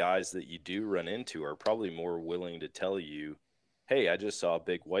 but the guys that you do run into are probably more willing to tell you, hey, I just saw a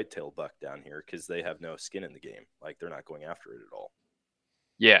big whitetail buck down here, because they have no skin in the game. Like, they're not going after it at all.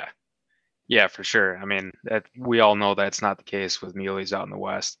 Yeah, for sure. I mean, we all know that's not the case with muleys out in the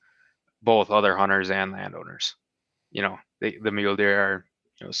West, both other hunters and landowners. The mule deer are,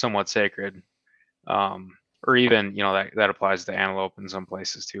 somewhat sacred. Or even, that applies to antelope in some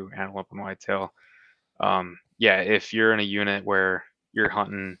places too, antelope and whitetail. If you're in a unit where you're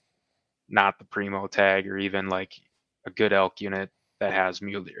hunting not the primo tag, or even like a good elk unit that has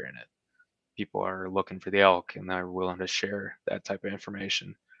mule deer in it, people are looking for the elk and they're willing to share that type of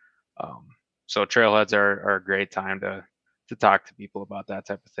information. So trailheads are a great time to talk to people about that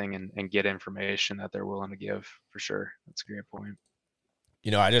type of thing and get information that they're willing to give, for sure. That's a great point.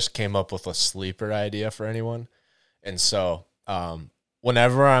 I just came up with a sleeper idea for anyone. And so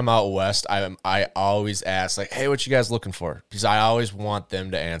whenever I'm out west, I always ask, like, hey, what you guys looking for? Because I always want them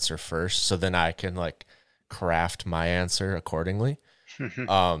to answer first, so then I can, like, craft my answer accordingly.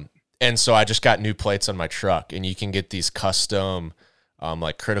 And so I just got new plates on my truck, and you can get these custom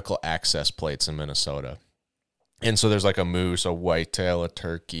like critical access plates in Minnesota. And so there's like a moose, a whitetail, a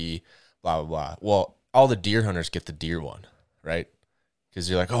turkey, blah, blah, blah. Well, all the deer hunters get the deer one, right? Because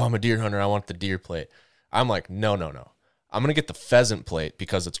you're like, oh, I'm a deer hunter, I want the deer plate. I'm like, no. I'm going to get the pheasant plate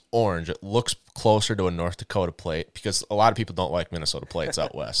because it's orange. It looks closer to a North Dakota plate, because a lot of people don't like Minnesota plates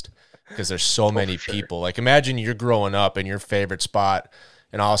out west because there's so many people. Like, imagine you're growing up in your favorite spot,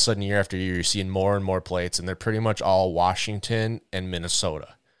 and all of a sudden, year after year, you're seeing more and more plates, and they're pretty much all Washington and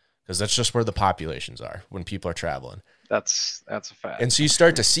Minnesota, because that's just where the populations are when people are traveling. That's a fact. And so you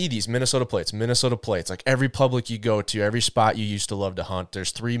start to see these Minnesota plates. Like, every public you go to, every spot you used to love to hunt,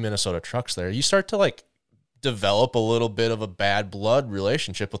 there's 3 Minnesota trucks there. You start to, like, develop a little bit of a bad blood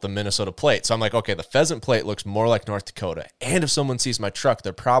relationship with the Minnesota plate. So I'm like, okay, the pheasant plate looks more like North Dakota. And if someone sees my truck,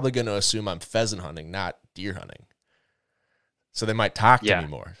 they're probably going to assume I'm pheasant hunting, not deer hunting. So they might talk to me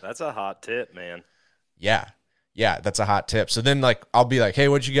more. That's a hot tip, man. Yeah, that's a hot tip. So then, like, I'll be like, hey,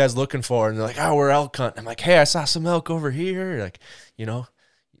 what you guys looking for? And they're like, oh, we're elk hunting. I'm like, hey, I saw some elk over here. Like,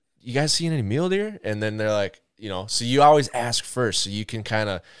 you guys seen any mule deer? And then they're like, so you always ask first, so you can kind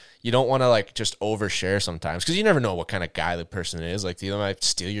of, you don't want to, like, just overshare sometimes, because you never know what kind of guy the person is. Like, they might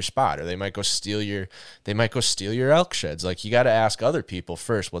steal your spot, or they might go steal your elk sheds. Like, you got to ask other people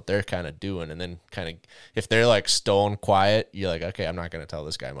first what they're kind of doing, and then kind of, if they're, like, stone quiet, you're like, okay, I'm not going to tell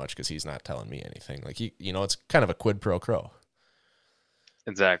this guy much because he's not telling me anything. Like, it's kind of a quid pro quo.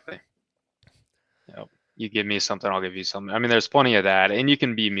 Exactly. Yep. You give me something, I'll give you something. I mean, there's plenty of that, and you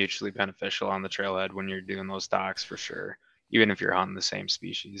can be mutually beneficial on the trailhead when you're doing those docks, for sure, even if you're hunting the same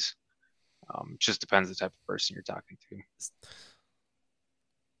species. Just depends the type of person you're talking to.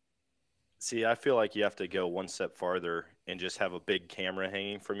 See, I feel like you have to go one step farther and just have a big camera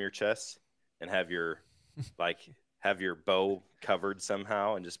hanging from your chest and have your bow covered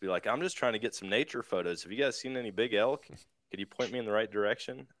somehow, and just be like, I'm just trying to get some nature photos. Have you guys seen any big elk? Could you point me in the right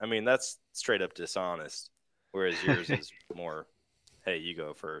direction? I mean, that's straight up dishonest, whereas yours is more, hey, you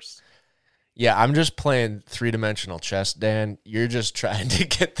go first. Yeah, I'm just playing 3-dimensional chess, Dan. You're just trying to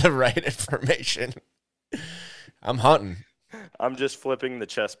get the right information. I'm hunting. I'm just flipping the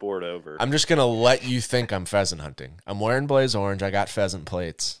chessboard over. I'm just going to let you think I'm pheasant hunting. I'm wearing Blaze Orange. I got pheasant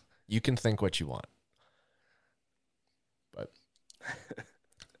plates. You can think what you want. But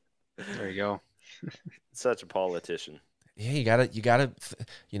there you go. Such a politician. Yeah, you gotta,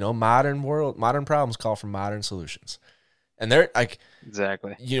 modern problems call for modern solutions. And they're like,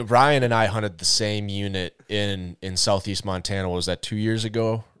 exactly. Ryan and I hunted the same unit in southeast Montana. Was that 2 years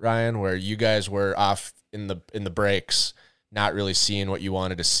ago, Ryan, where you guys were off in the breaks, not really seeing what you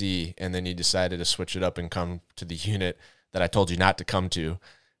wanted to see, and then you decided to switch it up and come to the unit that I told you not to come to,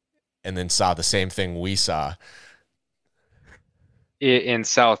 and then saw the same thing we saw in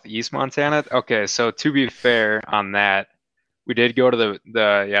southeast Montana. Okay, so to be fair on that, we did go to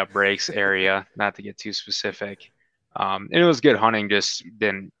the breaks area, not to get too specific. And it was good hunting, just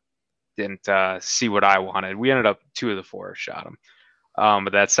didn't see what I wanted. We ended up 2 of the 4 shot them.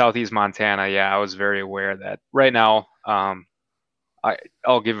 But that southeast Montana, I was very aware that right now,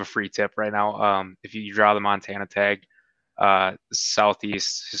 I'll give a free tip right now. If you draw the Montana tag,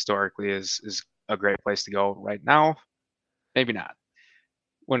 southeast historically is a great place to go right now. Maybe not.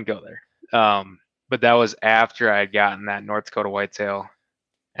 Wouldn't go there. But that was after I had gotten that North Dakota whitetail,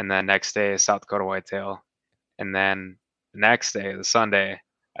 and then next day South Dakota whitetail, and then the next day, the Sunday,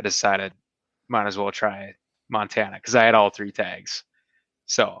 I decided might as well try Montana because I had all 3 tags.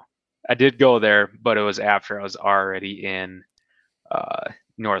 So I did go there, but it was after I was already in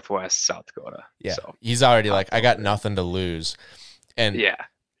Northwest South Dakota. Yeah, so he's already like, I got nothing to lose, and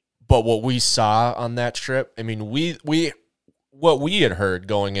But what we saw on that trip, I mean, what we had heard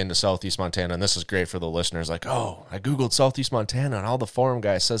going into southeast Montana, and this is great for the listeners, like, oh, I Googled southeast Montana, and all the forum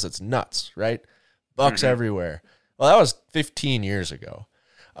guys says it's nuts, right? Bucks everywhere. Well, that was 15 years ago.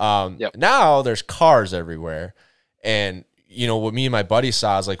 Now there's cars everywhere, and what me and my buddy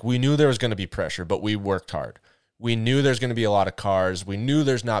saw is like, we knew there was going to be pressure, but we worked hard. We knew there's going to be a lot of cars. We knew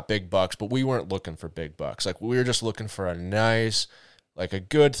there's not big bucks, but we weren't looking for big bucks. Like, we were just looking for a nice, like a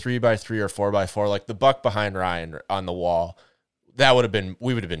good 3x3 or 4x4, like the buck behind Ryan on the wall. We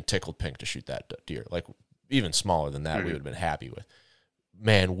would have been tickled pink to shoot that deer. Like, even smaller than that, we would have been happy with.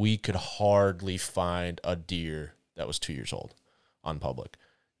 Man, we could hardly find a deer that was 2 years old on public.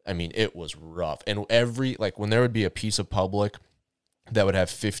 I mean, it was rough. And when there would be a piece of public that would have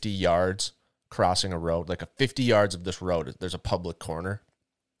 50 yards crossing a road, like 50 yards of this road, there's a public corner,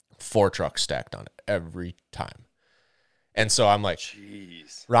 4 trucks stacked on it every time. And so I'm like,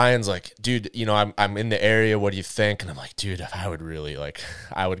 jeez. Ryan's like, dude, I'm in the area. What do you think? And I'm like, dude, I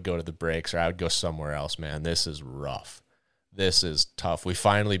would go to the breaks, or I would go somewhere else, man. This is rough. This is tough. We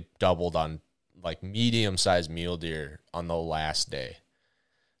finally doubled on like medium-sized mule deer on the last day.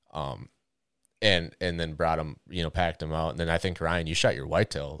 And then brought them, packed them out. And then I think, Ryan, you shot your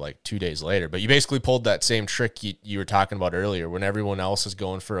whitetail like 2 days later, but you basically pulled that same trick you were talking about earlier. When everyone else is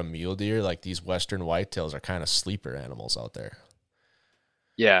going for a mule deer, like these Western whitetails are kind of sleeper animals out there.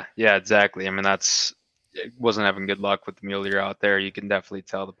 Yeah, exactly. I mean, it wasn't having good luck with the mule deer out there. You can definitely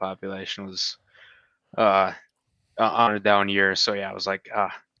tell the population was on a down year. So I was like,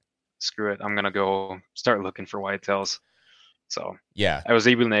 screw it. I'm going to go start looking for whitetails. So yeah, I was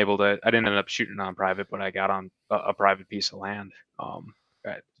even able to. I didn't end up shooting on private, but I got on a private piece of land.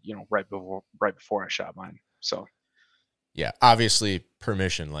 Right before I shot mine. So yeah, obviously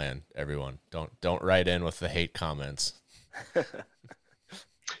permission land. Everyone, don't write in with the hate comments.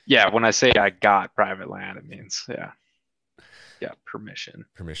 Yeah, when I say I got private land, it means permission.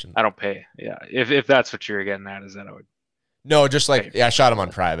 Permission. I don't pay. Yeah, if that's what you're getting at, is that I would. No, just like I shot him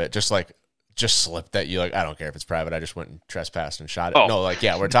on private, just slipped that you like, I don't care if it's private. I just went and trespassed and shot it. Oh. No, like,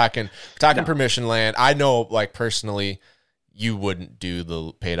 we're talking permission land. I know, like, personally, you wouldn't do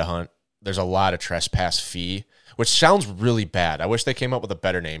the pay to hunt. There's a lot of trespass fee, which sounds really bad. I wish they came up with a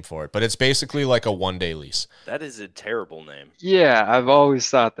better name for it, but it's basically like a 1-day lease. That is a terrible name. Yeah, I've always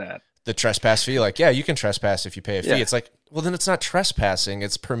thought that. The trespass fee, like, you can trespass if you pay a fee. Yeah. It's like, well, then it's not trespassing.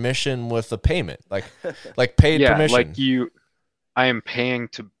 It's permission with a payment, like paid permission. Like I am paying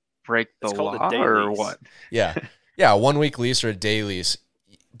to break the law or lease. What? Yeah. A 1 week lease or a day lease,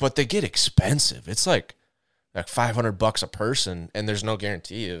 but they get expensive. It's like $500 a person, and there's no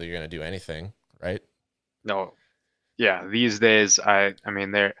guarantee that you're going to do anything, right? No. Yeah. These days, I mean,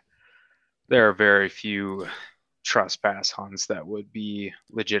 there are very few trespass hunts that would be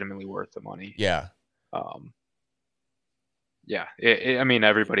legitimately worth the money. Yeah. I mean,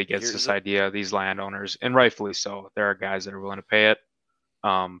 everybody gets this idea, these landowners, and rightfully so. There are guys that are willing to pay it.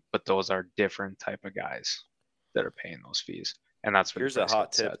 But those are different type of guys that are paying those fees, and that's what. Here's a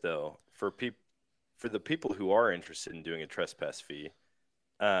hot tip though for the people who are interested in doing a trespass fee.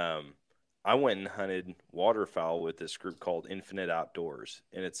 I went and hunted waterfowl with this group called Infinite Outdoors,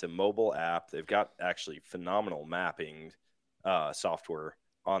 and it's a mobile app. They've got actually phenomenal mapping software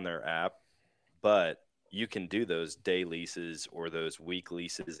on their app, but you can do those day leases or those week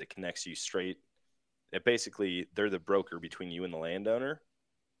leases. It connects you straight. They're the broker between you and the landowner.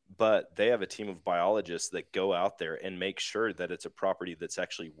 but they have a team of biologists that go out there and make sure that it's a property that's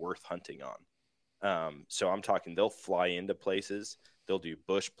actually worth hunting on. So I'm talking, they'll fly into places, they'll do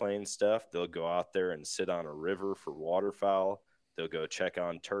bush plane stuff, they'll go out there and sit on a river for waterfowl, they'll go check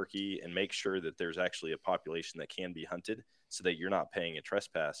on turkey and make sure that there's actually a population that can be hunted so that you're not paying a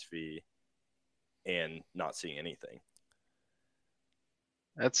trespass fee and not seeing anything.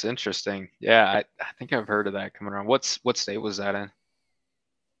 That's interesting. Yeah, I think I've heard of that coming around. What state was that in?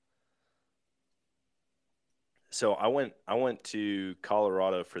 So I went to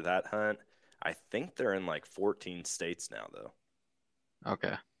Colorado for that hunt. I think they're in like 14 states now, though.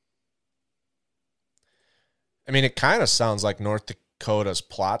 Okay. I mean, it kind of sounds like North Dakota's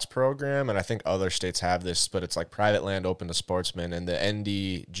PLOTS program, and I think other states have this, but it's like private land open to sportsmen, and the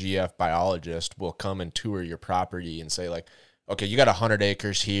NDGF biologist will come and tour your property and say, like, okay, you got 100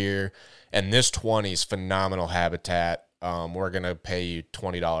 acres here, and this 20 is phenomenal habitat. We're going to pay you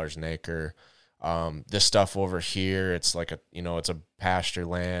 $20 an acre. This stuff over here, it's like it's a pasture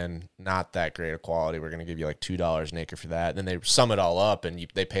land, not that great of quality. We're going to give you like $2 an acre for that. And then they sum it all up and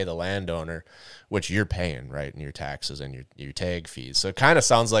they pay the landowner, which you're paying, right? And your taxes and your tag fees. So it kind of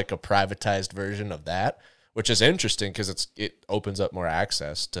sounds like a privatized version of that, which is interesting because it opens up more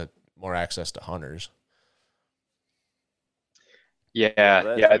access to hunters.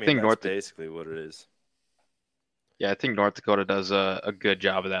 I think that's basically what it is. Yeah, I think North Dakota does a good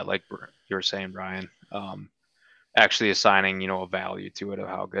job of that, like you were saying, Brian. Actually assigning, a value to it of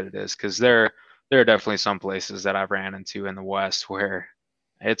how good it is, because there are definitely some places that I've ran into in the West where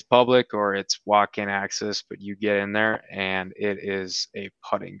it's public or it's walk-in access, but you get in there and it is a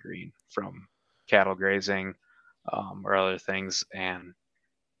putting green from cattle grazing or other things, and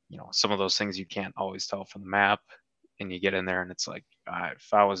some of those things you can't always tell from the map, and you get in there and it's like,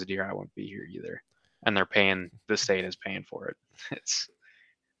 if I was a deer, I wouldn't be here either. And the state is paying for it. It's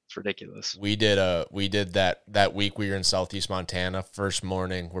ridiculous. We did that week we were in Southeast Montana. First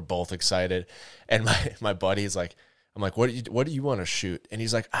morning, we're both excited, and my buddy's like, I'm like, what do you want to shoot? And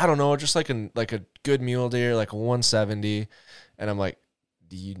he's like, I don't know, just like a good mule deer, like a 170. And I'm like,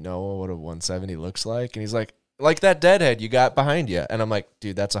 do you know what a 170 looks like? And he's like that deadhead you got behind you. And I'm like,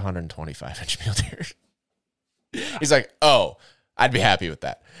 dude, that's a 125-inch mule deer. He's like, oh, I'd be happy with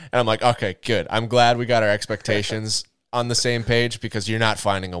that. And I'm like, okay, good. I'm glad we got our expectations on the same page, because you're not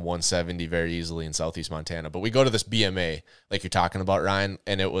finding a 170 very easily in Southeast Montana. But we go to this BMA, like you're talking about, Ryan,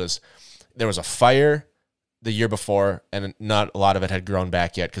 and there was a fire the year before, and not a lot of it had grown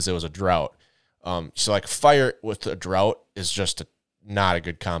back yet because it was a drought. So like fire with a drought is just not a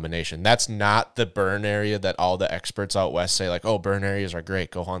good combination. That's not the burn area that all the experts out west say, like, oh, burn areas are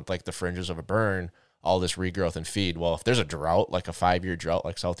great. Go hunt like the fringes of a burn, all this regrowth and feed. Well, if there's a drought, like a 5-year drought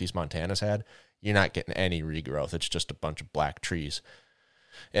like Southeast Montana's had, you're not getting any regrowth. It's just a bunch of black trees.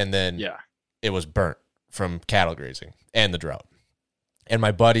 And then it was burnt from cattle grazing and the drought. And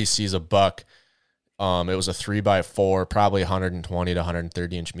my buddy sees a buck. It was a 3x4, probably 120 to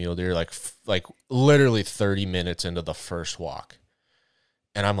 130 inch mule deer, like literally 30 minutes into the first walk.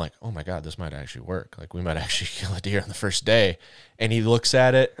 And I'm like, oh my God, this might actually work. Like, we might actually kill a deer on the first day. And he looks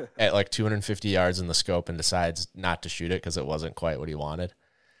at it at like 250 yards in the scope and decides not to shoot it because it wasn't quite what he wanted.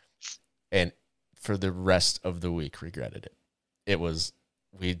 And for the rest of the week, regretted it. It was,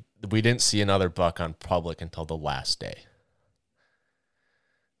 we didn't see another buck on public until the last day.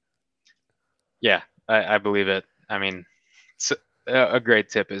 Yeah, I believe it. I mean, a great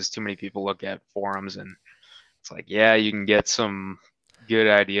tip is too many people look at forums and it's like, yeah, you can get some good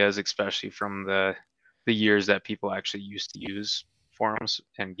ideas, especially from the years that people actually used to use forums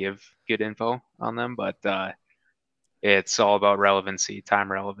and give good info on them. But it's all about relevancy,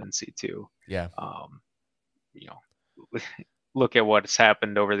 time relevancy too. Yeah. Look at what's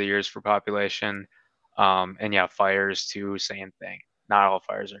happened over the years for population. And yeah, fires too, same thing. Not all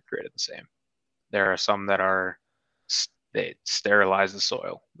fires are created the same. There are some that they sterilize the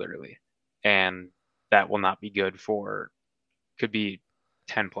soil, literally. And that will not be good could be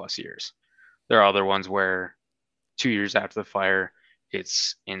 10 plus years. There are other ones where 2 years after the fire,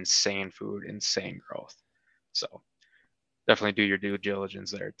 it's insane food, insane growth. So definitely do your due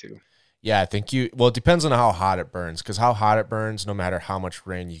diligence there too. Yeah, I think it depends on how hot it burns, because how hot it burns, no matter how much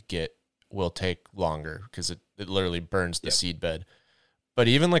rain you get, will take longer because it literally burns the seed bed. But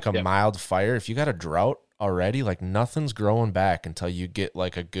even like a mild fire, if you got a drought already, like nothing's growing back until you get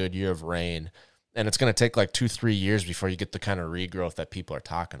like a good year of rain. And it's going to take like 2-3 years before you get the kind of regrowth that people are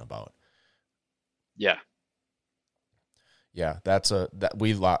talking about. Yeah. Yeah,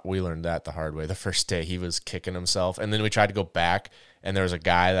 we learned that the hard way. The first day he was kicking himself, and then we tried to go back, and there was a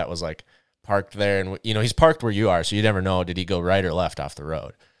guy that was like parked there, and he's parked where you are, so you never know, did he go right or left off the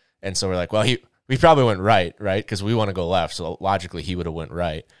road? And so we're like, well, we probably went right, because we want to go left. So logically, he would have went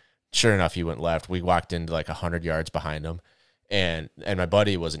right. Sure enough, he went left. We walked into like 100 yards behind him. And my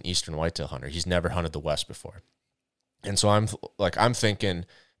buddy was an eastern whitetail hunter. He's never hunted the West before. And so I'm thinking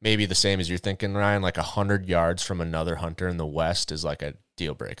maybe the same as you're thinking, Ryan, like 100 yards from another hunter in the West is like a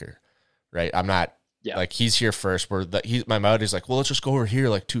deal breaker, right? I'm not like, he's here first. My buddy's like, well, let's just go over here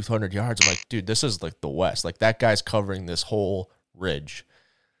like 200 yards. I'm like, dude, this is like the West. Like that guy's covering this whole ridge.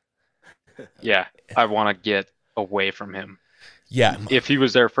 Yeah, I want to get away from him. Yeah. If he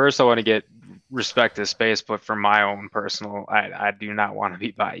was there first, I want to respect his space, but for my own personal, I do not want to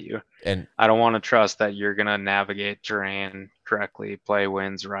be by you. And I don't want to trust that you're going to navigate terrain correctly, play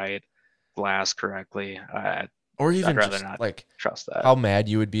winds right, blast correctly. Or even I'd rather just not like trust that. How mad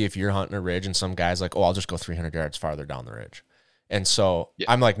you would be if you're hunting a ridge and some guy's like, oh, I'll just go 300 yards farther down the ridge. And so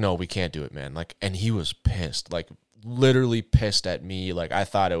I'm like, no, we can't do it, man. Like, and he was pissed, like literally pissed at me. Like I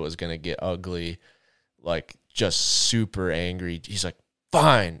thought it was going to get ugly, like just super angry. He's like,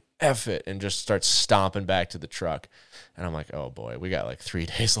 fine, F it, and just starts stomping back to the truck. And I'm like, oh boy, we got like 3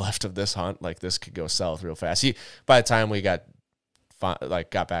 days left of this hunt. Like this could go south real fast. By the time we got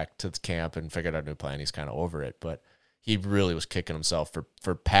back to the camp and figured out a new plan, he's kind of over it. But he really was kicking himself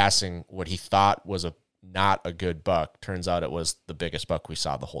for passing what he thought was not a good buck. Turns out it was the biggest buck we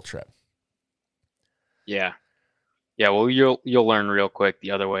saw the whole trip. Yeah. Yeah, well, you'll learn real quick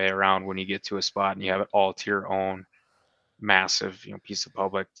the other way around when you get to a spot and you have it all to your own massive, piece of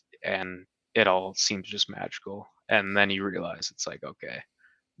public, and it all seems just magical. And then you realize it's like, okay,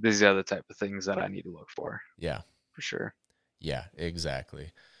 these are the type of things that I need to look for. Yeah, for sure. Yeah,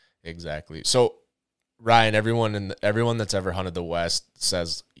 exactly. So, Ryan, everyone that's ever hunted the West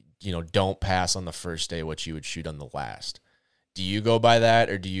says, don't pass on the first day what you would shoot on the last. Do you go by that,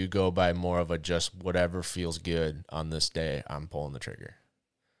 or do you go by more of a just whatever feels good on this day, I'm pulling the trigger?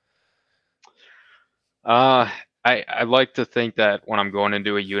 I like to think that when I'm going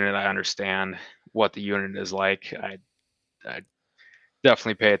into a unit, I understand what the unit is like. I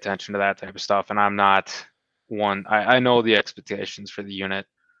definitely pay attention to that type of stuff, and I'm not one. I know the expectations for the unit,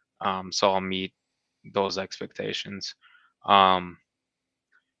 so I'll meet those expectations. But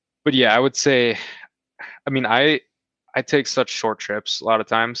yeah, I would say, I take such short trips a lot of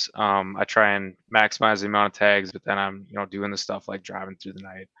times. I try and maximize the amount of tags, but then I'm, doing the stuff like driving through the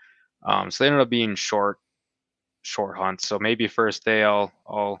night. So they ended up being short hunts. So maybe first day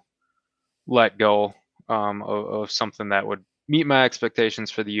I'll let go of something that would meet my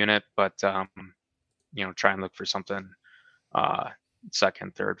expectations for the unit, but try and look for something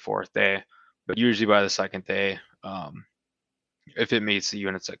second, third, fourth day. But usually by the second day, if it meets the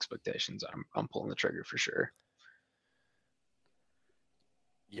unit's expectations, I'm pulling the trigger for sure.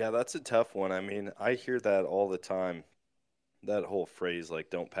 Yeah, that's a tough one. I hear that all the time. That whole phrase, like,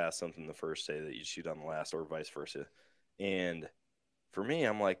 don't pass something the first day that you shoot on the last, or vice versa. And for me,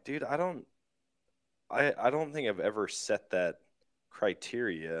 I'm like, dude, I don't think I've ever set that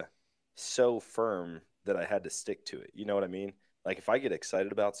criteria so firm that I had to stick to it. You know what I mean? Like, if I get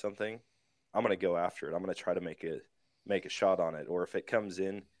excited about something, I'm going to go after it. I'm going to try to make a shot on it. Or if it comes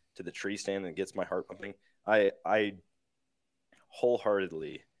in to the tree stand and gets my heart pumping, I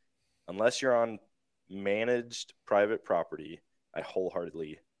wholeheartedly, unless you're on managed private property, I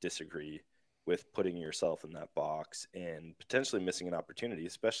wholeheartedly disagree with putting yourself in that box and potentially missing an opportunity,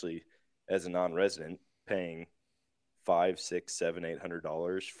 especially as a non-resident paying $500, $600, $700,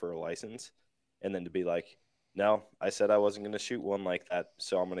 $800 for a license, and then to be like, no, I said I wasn't going to shoot one like that,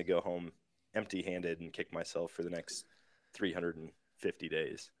 so I'm going to go home empty-handed and kick myself for the next 350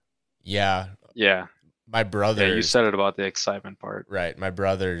 days. Yeah. My brother. Yeah, you said it about the excitement part. Right. My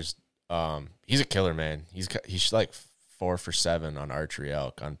brother's, he's a killer, man. He's like 4 for 7 on archery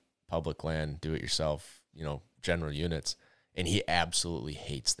elk on public land, do it yourself, general units. And he absolutely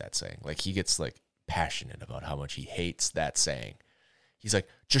hates that saying. Like, he gets like passionate about how much he hates that saying. He's like,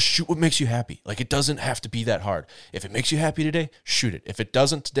 just shoot what makes you happy. Like, it doesn't have to be that hard. If it makes you happy today, shoot it. If it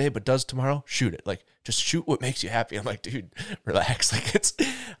doesn't today but does tomorrow, shoot it. Like, just shoot what makes you happy. I'm like, dude, relax. Like,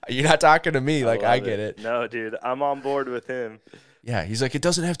 you're not talking to me. Like, I get it. No, dude, I'm on board with him. Yeah, he's like, it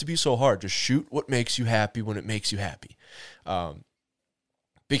doesn't have to be so hard. Just shoot what makes you happy when it makes you happy.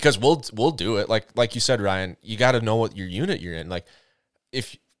 Because we'll do it. Like you said, Ryan, you got to know what your unit you're in. Like,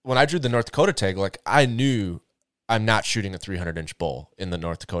 when I drew the North Dakota tag, like, I knew I'm not shooting a 300-inch bull in the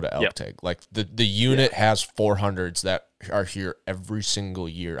North Dakota elk tag. Like, the unit has 400s that are here every single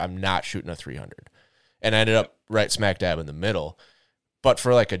year. I'm not shooting a 300. And I ended up right smack dab in the middle. But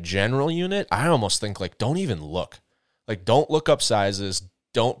for like a general unit, I almost think, like, don't even look. Like, don't look up sizes.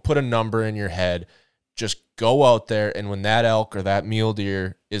 Don't put a number in your head. just go out there, and when that elk or that mule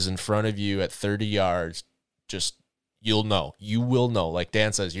deer is in front of you at 30 yards, just you'll know. You will know. Like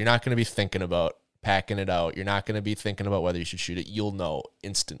Dan says, you're not going to be thinking about packing it out. You're not going to be thinking about whether you should shoot it. You'll know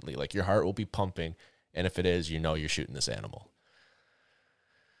instantly. Like your heart will be pumping, and if it is, you know you're shooting this animal.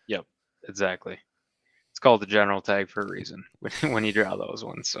 Yep, exactly. It's called the general tag for a reason when you draw those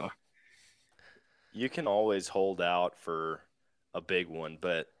ones. So you can always hold out for a big one,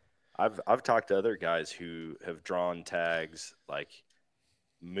 but I've talked to other guys who have drawn tags like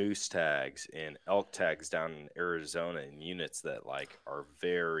moose tags and elk tags down in Arizona in units that like are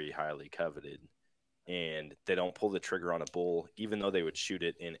very highly coveted, and they don't pull the trigger on a bull even though they would shoot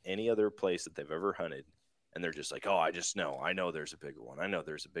it in any other place that they've ever hunted, and they're just like, oh, I know there's a bigger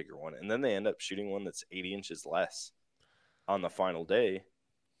one, and then they end up shooting one that's 80 inches less on the final day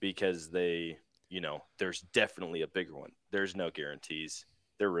because they, you know, there's definitely a bigger one. There's no guarantees.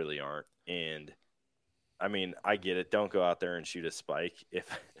 There really aren't. And I mean, I get it. Don't go out there and shoot a spike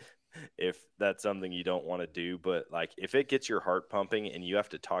if that's something you don't want to do. But like, if it gets your heart pumping and you have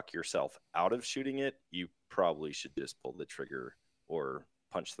to talk yourself out of shooting it, you probably should just pull the trigger or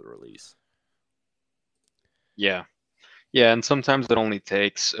punch the release. Yeah. Yeah. And sometimes it only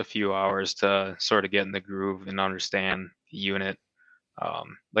takes a few hours to sort of get in the groove and understand the unit.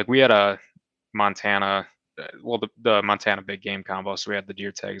 Like we had a Montana, the Montana big game combo. So we had the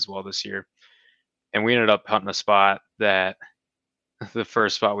deer tag as well this year. And we ended up hunting a spot that the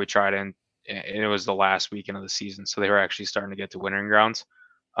first spot we tried in, and it was the last weekend of the season. So they were actually starting to get to wintering grounds.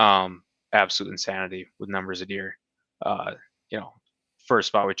 Absolute insanity with numbers of deer. You know, first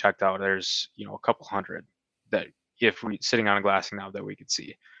spot we checked out, there's, you know, a couple hundred that if we sitting on a glassing knob that we could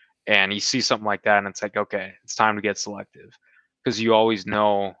see. And you see something like that and it's like, okay, it's time to get selective, because you always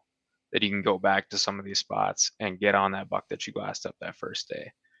know that you can go back to some of these spots and get on that buck that you glassed up that first day.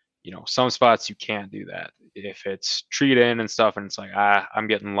 You know, some spots you can't do that. If it's treed in and stuff and it's like, I'm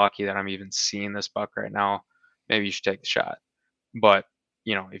getting lucky that I'm even seeing this buck right now, maybe you should take the shot. But,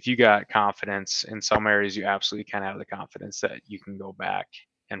 you know, if you got confidence in some areas, you absolutely can have the confidence that you can go back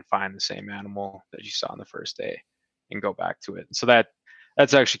and find the same animal that you saw on the first day and go back to it. So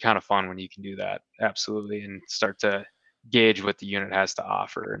that's actually kind of fun when you can do that. Absolutely. And start to gauge what the unit has to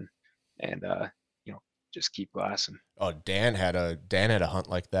offer and you know, just keep glassing. Oh, Dan had a hunt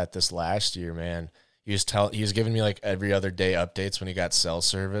like that this last year, man. He was giving me like every other day updates when he got cell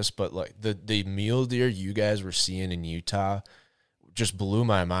service, but like the mule deer you guys were seeing in Utah just blew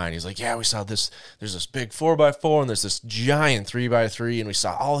my mind. He's like, yeah, we saw this, there's this big 4x4 and there's this giant 3x3 and we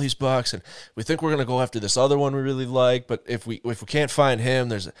saw all these bucks and we think we're going to go after this other one we really like, but if we can't find him,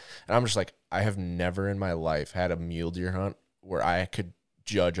 and I'm just like, I have never in my life had a mule deer hunt where I could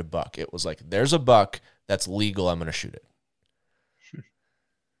judge a buck. It was like, there's a buck that's legal, I'm going to shoot it.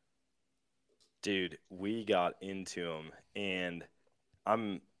 Dude, we got into them, and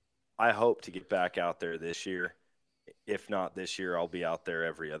I hope to get back out there this year. If not this year, I'll be out there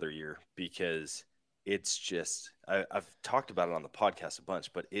every other year, because it's just, I've talked about it on the podcast a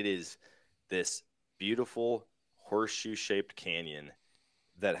bunch, but it is this beautiful horseshoe-shaped canyon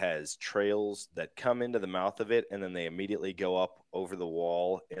that has trails that come into the mouth of it, and then they immediately go up over the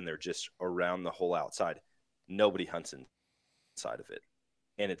wall, and they're just around the whole outside. Nobody hunts inside of it.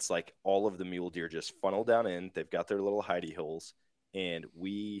 And it's like all of the mule deer just funnel down in. They've got their little hidey holes. And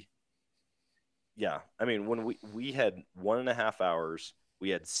when we had 1.5 hours, we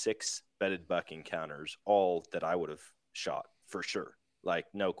had 6 bedded buck encounters, all that I would have shot for sure. Like,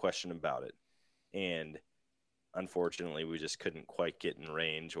 no question about it. And unfortunately, we just couldn't quite get in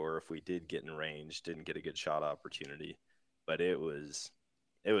range, or if we did get in range, didn't get a good shot opportunity. But it was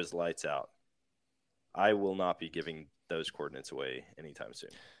lights out. I will not be giving those coordinates away anytime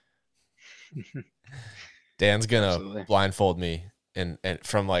soon. Dan's gonna blindfold me and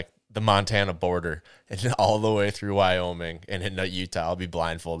from like the Montana border and all the way through Wyoming and into Utah. I'll be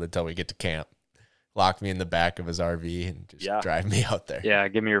blindfolded until we get to camp. Lock me in the back of his RV and just drive me out there. Yeah,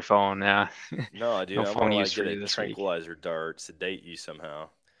 give me your phone. Yeah. No, dude, I'm gonna get a tranquilizer dart, sedate you somehow.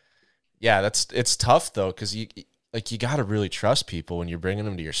 Yeah, it's tough though, because you got to really trust people when you're bringing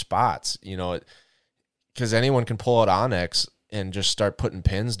them to your spots. You know, because anyone can pull out Onyx and just start putting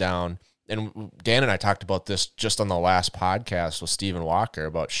pins down. And Dan and I talked about this just on the last podcast with Steven Walker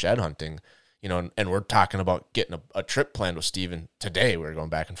about shed hunting, you know, and we're talking about getting a trip planned with Steven today. We're going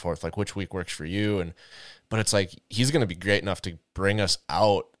back and forth, like which week works for you. But it's like, he's going to be great enough to bring us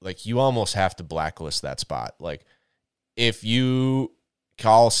out. Like, you almost have to blacklist that spot. Like, if you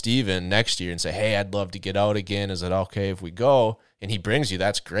call Steven next year and say, hey, I'd love to get out again, is it okay if we go? And he brings you,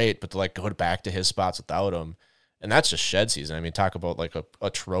 that's great. But to like go back to his spots without him, And that's just shed season. I mean, talk about like a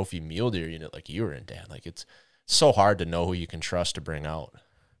trophy mule deer unit like you were in, Dan. Like it's so hard to know who you can trust to bring out.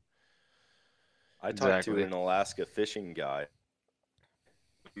 I talked to an Alaska fishing guy,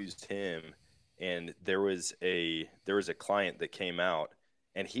 used him, and there was a client that came out,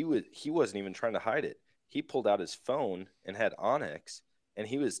 and he wasn't even trying to hide it. He pulled out his phone and had onX, and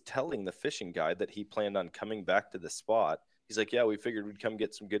he was telling the fishing guide that he planned on coming back to the spot. He's like, yeah, we figured we'd come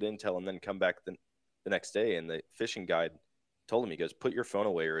get some good intel and then come back the next day. And the fishing guide told him, he goes, put your phone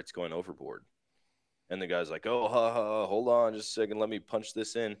away or it's going overboard. And the guy's like, oh, hold on just a second, let me punch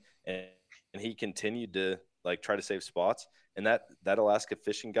this in. And he continued to like try to save spots. And that Alaska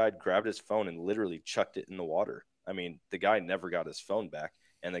fishing guide grabbed his phone and literally chucked it in the water. I mean, the guy never got his phone back.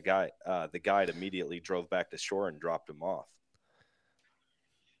 And the guide immediately drove back to shore and dropped him off.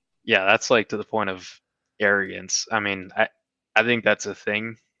 Yeah, that's like to the point of arrogance. I mean, I think that's a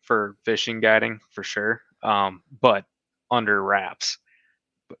thing for fishing guiding for sure. But under wraps.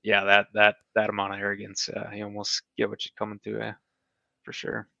 But yeah, that amount of arrogance, you almost get what you're coming to, for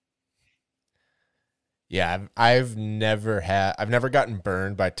sure. Yeah, I've never gotten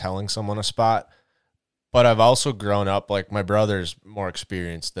burned by telling someone a spot, but I've also grown up, like my brother's more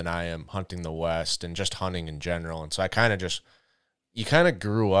experienced than I am hunting the West and just hunting in general. And so you kind of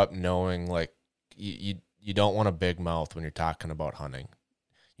grew up knowing like you don't want a big mouth when you're talking about hunting.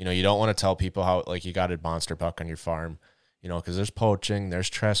 You know, you don't want to tell people how like you got a monster buck on your farm, you know, because there's poaching, there's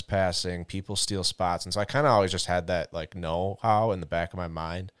trespassing, people steal spots. And so I kind of always just had that like know-how in the back of my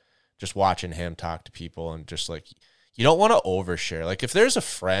mind, just watching him talk to people and just like, you don't want to overshare. Like if there's a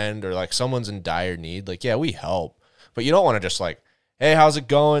friend or like someone's in dire need, like, yeah, we help, but you don't want to just like, hey, how's it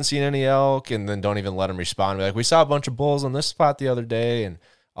going? Seen any elk? And then don't even let them respond. Be like, we saw a bunch of bulls on this spot the other day. And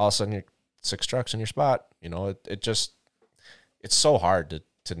all of a sudden you're 6 trucks in your spot. You know, it's so hard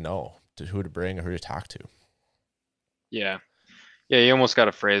to know who to bring or who to talk to. Yeah. Yeah. You almost got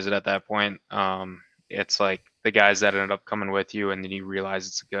to phrase it at that point. It's like the guys that ended up coming with you and then you realize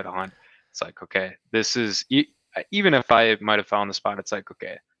it's a good hunt. It's like, okay, this is, even if I might have found the spot, it's like,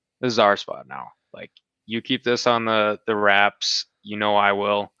 okay, this is our spot now. Like you keep this on the wraps, you know, I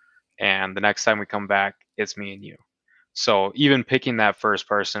will. And the next time we come back, it's me and you. So even picking that first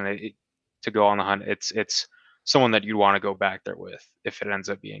person to go on the hunt, it's someone that you'd want to go back there with if it ends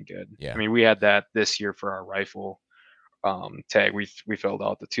up being good. Yeah. I mean, we had that this year for our rifle tag. We filled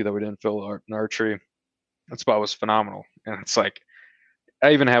out the 2 that we didn't fill in archery. That spot was phenomenal. And it's like,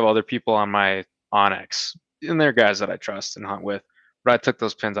 I even have other people on my onX, and they're guys that I trust and hunt with, but I took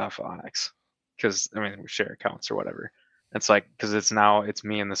those pins off of onX because, I mean, we share accounts or whatever. It's like, because it's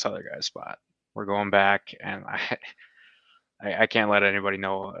me and this other guy's spot. We're going back, and I can't let anybody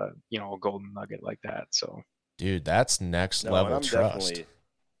know, a golden nugget like that. So, dude, that's next level trust.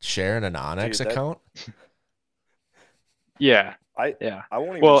 Sharing an onX account. Yeah. I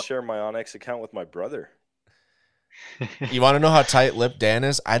won't even share my onX account with my brother. You want to know how tight-lipped Dan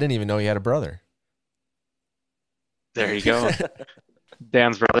is? I didn't even know he had a brother. There you go.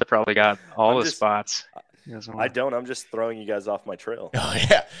 Dan's brother probably got all the spots. I don't. I'm just throwing you guys off my trail. Oh,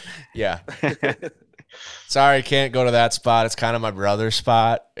 yeah. Yeah. Sorry, can't go to that spot. It's kind of my brother's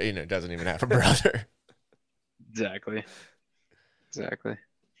spot. You know, it doesn't even have a brother. Exactly.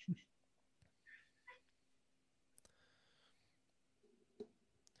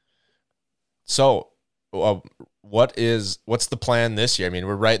 So, what's the plan this year? I mean,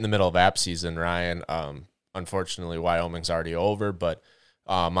 we're right in the middle of app season, Ryan. Unfortunately, Wyoming's already over, but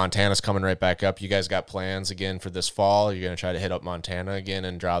Montana's coming right back up. You guys got plans again for this fall? You're going to try to hit up Montana again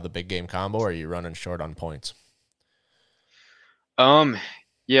and draw the big game combo, or are you running short on points?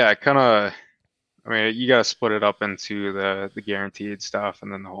 Yeah, I mean, you got to split it up into the guaranteed stuff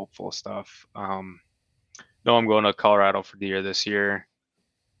and then the hopeful stuff. No, I'm going to Colorado for deer this year.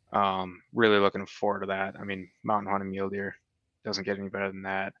 Really looking forward to that. I mean, mountain hunting mule deer doesn't get any better than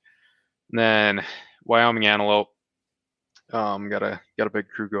that. And then Wyoming antelope. Got a big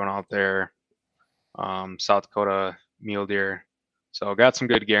crew going out there. South Dakota mule deer. So got some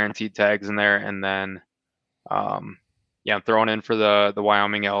good guaranteed tags in there. And then, I'm throwing in for the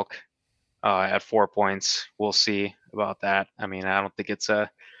Wyoming elk at 4 points. We'll see about that. I mean, I don't think it's a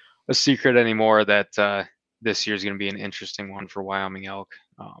secret anymore that this year's going to be an interesting one for Wyoming elk.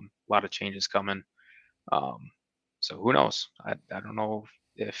 A lot of changes coming. So who knows? I don't know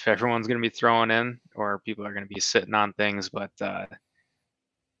if everyone's going to be throwing in or people are going to be sitting on things, but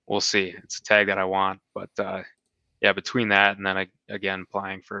we'll see. It's a tag that I want, but between that and then again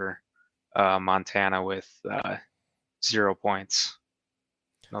applying for Montana with 0 points.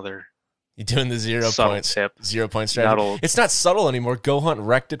 You're doing the 0 points, tip. 0 point strategy. It's not subtle anymore. Go hunt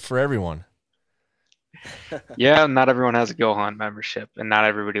wrecked it for everyone. Yeah, not everyone has a Go Hunt membership, and not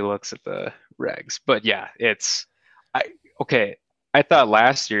everybody looks at the regs. But yeah, I thought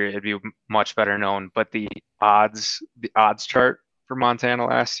last year it'd be much better known, but the odds chart for Montana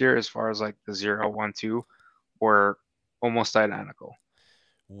last year, as far as like the 0, 1, 2, were almost identical.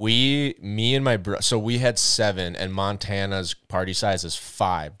 Me and my bro, so we had 7, and Montana's party size is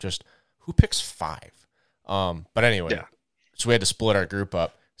 5. Just who picks 5? But anyway, yeah. So we had to split our group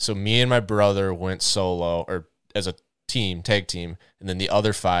up. So me and my brother went solo, or as a team, tag team, and then the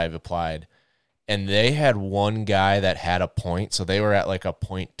other 5 applied. And they had one guy that had a point, so they were at like a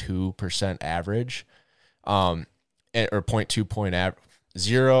 0.2% average, or 0.2 point average.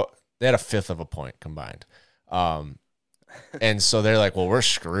 0, they had a fifth of a point combined. And so they're like, well, we're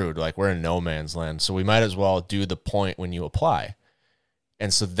screwed. Like, we're in no man's land. So we might as well do the point when you apply.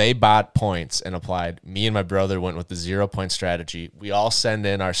 And so they bought points and applied. Me and my brother went with the 0 point strategy. We all send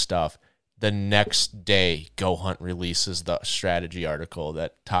in our stuff. The next day, Go Hunt releases the strategy article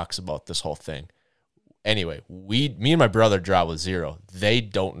that talks about this whole thing. Anyway, me and my brother draw with 0. They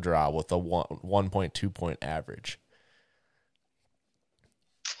don't draw with a 1.2 point average.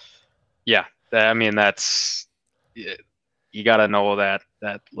 Yeah, I mean, that's... You got to know that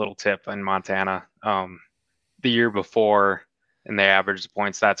little tip in Montana. The year before, and they averaged the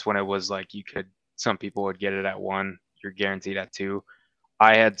points, that's when it was like some people would get it at 1. You're guaranteed at 2.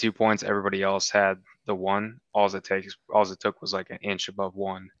 I had 2 points. Everybody else had the 1. All it took was like an inch above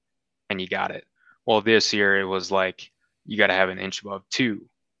 1, and you got it. Well, this year it was like you got to have an inch above 2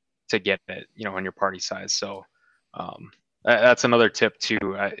 to get it, in your party size. So that's another tip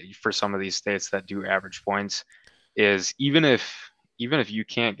too for some of these states that do average points. Is even if you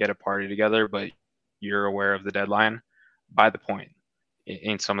can't get a party together, but you're aware of the deadline, buy the point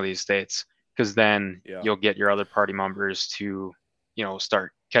in some of these states, because then you'll get your other party members to,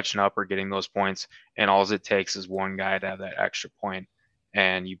 start catching up or getting those points. And all it takes is one guy to have that extra point,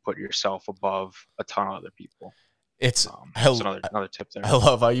 and you put yourself above a ton of other people. It's another tip there. I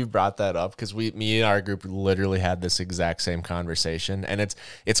love how you brought that up, because me and our group literally had this exact same conversation, and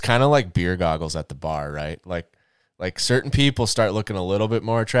it's kind of like beer goggles at the bar, right? Like certain people start looking a little bit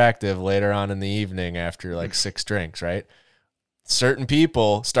more attractive later on in the evening after like 6 drinks, right? Certain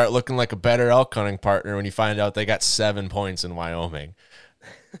people start looking like a better elk hunting partner when you find out they got 7 points in Wyoming.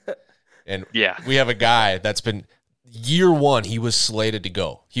 And we have a guy that's been year 1, he was slated to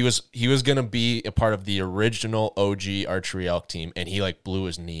go. He was going to be a part of the original OG archery elk team, and he like blew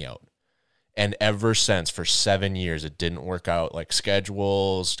his knee out. And ever since, for 7 years, it didn't work out, like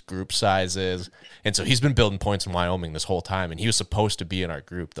schedules, group sizes. And so he's been building points in Wyoming this whole time, and he was supposed to be in our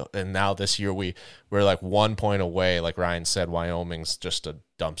group. And now this year we're like 1 point away. Like Ryan said, Wyoming's just a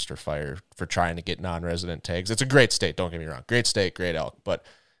dumpster fire for trying to get non-resident tags. It's a great state, don't get me wrong. Great state, great elk, but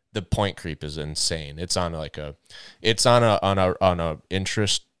the point creep is insane. It's on a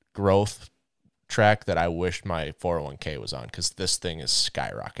interest growth track that I wish my 401k was on, because this thing is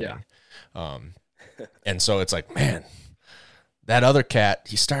skyrocketing. Yeah. And so it's like, man, that other cat,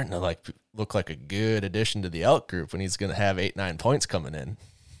 he's starting to like look like a good addition to the elk group when he's going to have 8-9 points coming in.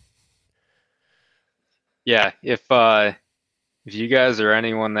 Yeah. If you guys are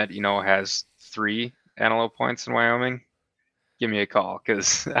anyone that, has 3 antelope points in Wyoming, give me a call,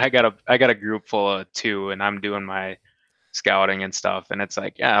 because I got a group full of 2, and I'm doing my scouting and stuff. And it's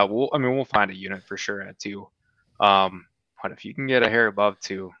like, yeah, we'll find a unit for sure at 2. But if you can get a hair above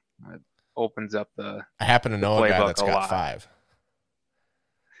 2, it opens up the. I happen to know a guy that's got 5.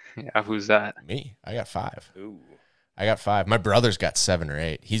 Yeah, who's that? Me. I got 5. Ooh. I got 5. My brother's got 7 or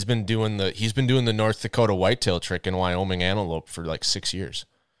 8. He's been doing the North Dakota whitetail trick in Wyoming antelope for like 6 years.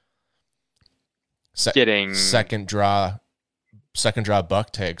 Getting second draw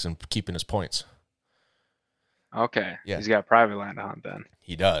buck tags and keeping his points. Okay. Yeah. He's got private land to hunt then.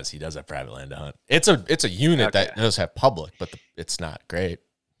 He does. He does have private land to hunt. It's a unit that does have public, but it's not great.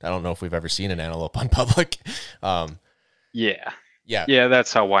 I don't know if we've ever seen an antelope on public. Yeah. Yeah,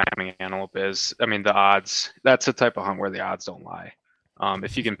 that's how Wyoming antelope is. I mean, the odds, that's the type of hunt where the odds don't lie.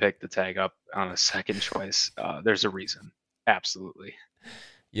 If you can pick the tag up on a second choice, there's a reason. Absolutely.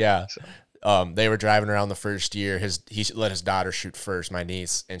 Yeah. So. They were driving around the first year. He let his daughter shoot first, my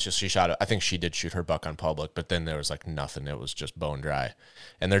niece, and she shot. I think she did shoot her buck on public, but then there was like nothing. It was just bone dry.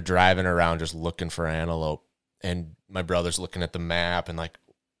 And they're driving around just looking for antelope. And my brother's looking at the map and like,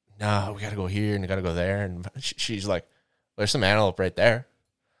 no, we got to go here and we got to go there. And she's like, there's some antelope right there.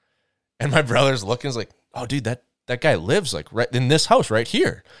 And my brother's looking, is like, oh, dude, that guy lives like right in this house right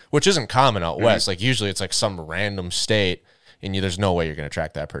here, which isn't common out west. Like usually it's like some random state, and there's no way you're going to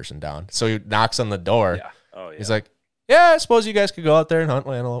track that person down. So he knocks on the door. Yeah. Oh, yeah. He's like, yeah, I suppose you guys could go out there and hunt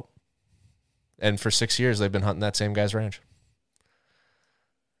antelope. And for 6 years, they've been hunting that same guy's ranch.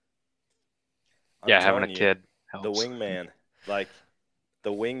 Having a kid helps. The wingman, like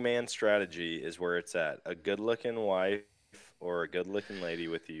the wingman strategy is where it's at. A good-looking wife or a good-looking lady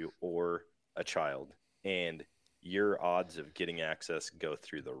with you or a child, and your odds of getting access go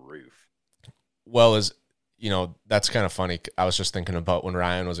through the roof. Well, that's kind of funny. I was just thinking about when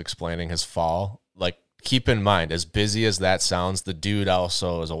Ryan was explaining his fall. Like, keep in mind, as busy as that sounds, the dude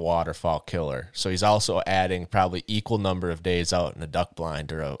also is a waterfowl killer. So he's also adding probably equal number of days out in a duck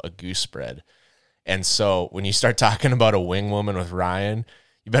blind or a goose spread. And so when you start talking about a wing woman with Ryan,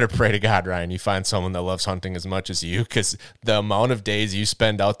 you better pray to God, Ryan, you find someone that loves hunting as much as you, because the amount of days you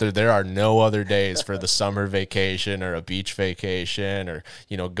spend out there are no other days for the summer vacation or a beach vacation or,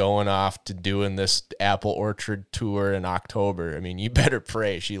 going off to doing this apple orchard tour in October. I mean, you better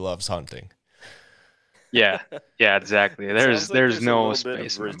pray she loves hunting. Yeah, exactly. There's no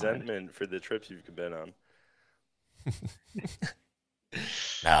space. Bit of resentment for the trips you've been on.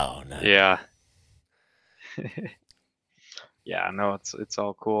 No. Yeah. Yeah, no, it's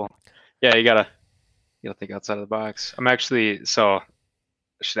all cool. Yeah, you gotta think outside of the box. I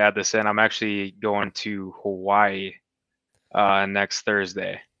should add this in. I'm actually going to Hawaii next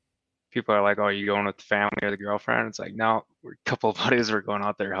Thursday. People are like, "Oh, are you going with the family or the girlfriend?" It's like, no, we're a couple of buddies. We're going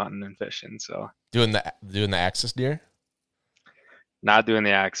out there hunting and fishing. So doing the axis deer. Not doing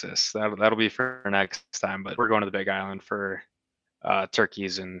the axis. That'll be for next time. But we're going to the Big Island for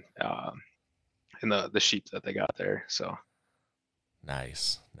turkeys and the sheep that they got there. So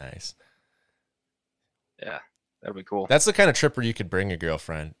nice. Yeah, that'll be cool. That's the kind of trip where you could bring a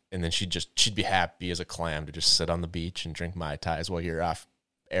girlfriend, and then she'd be happy as a clam to just sit on the beach and drink Mai Tais while you're off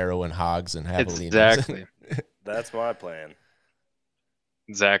arrowing hogs and javelinas. Exactly. That's my plan.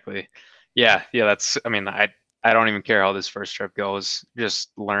 Exactly. Yeah. That's. I mean, I don't even care how this first trip goes. Just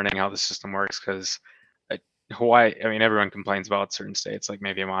learning how the system works, because Hawaii. I mean, everyone complains about certain states, like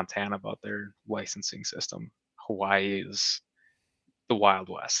maybe Montana, about their licensing system. Hawaii is the Wild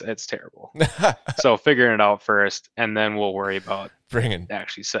West. It's terrible. So figuring it out first, and then we'll worry about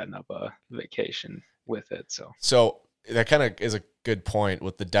actually setting up a vacation with it. So that kind of is a good point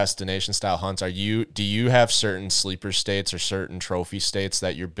with the destination style hunts. Do you have certain sleeper states or certain trophy states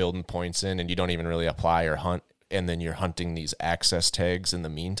that you're building points in, and you don't even really apply or hunt, and then you're hunting these access tags in the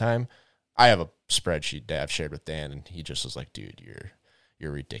meantime? I have a spreadsheet that I've shared with Dan, and he just was like, "Dude,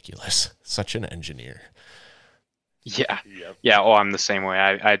 you're ridiculous. Such an engineer." Yeah. Yep. Yeah. Oh, I'm the same way.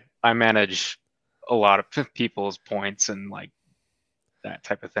 I manage a lot of people's points and like that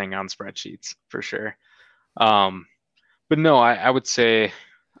type of thing on spreadsheets for sure. But no, I would say,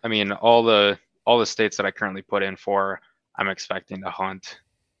 I mean, all the states that I currently put in for, I'm expecting to hunt,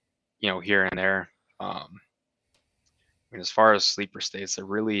 here and there. I mean, as far as sleeper states,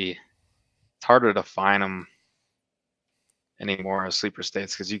 it's harder to find them anymore as sleeper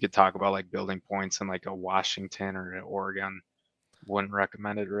states, because you could talk about like building points in like a Washington or an Oregon. Wouldn't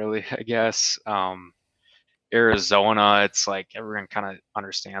recommend it really, I guess. Arizona, it's like everyone kind of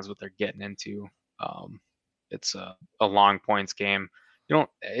understands what they're getting into. It's a long points game.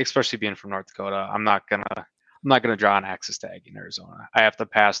 Especially being from North Dakota, I'm not gonna draw an axis tag in Arizona. I have to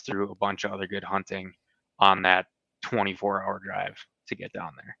pass through a bunch of other good hunting on that 24-hour drive to get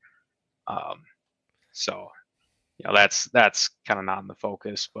down there. So that's kind of not in the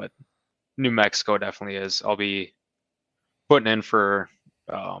focus, but New Mexico definitely is. I'll be putting in for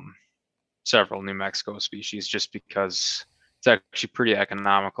several New Mexico species just because it's actually pretty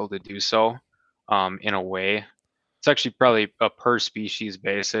economical to do so. In a way, it's actually probably a per species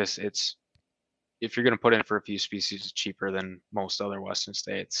basis. If you're going to put in for a few species, it's cheaper than most other Western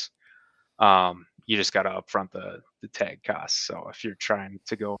states. You just got to upfront the tag costs. So if you're trying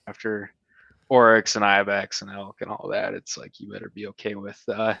to go after oryx and ibex and elk and all that, it's like you better be okay with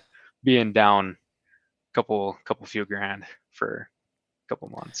being down a couple few grand for a couple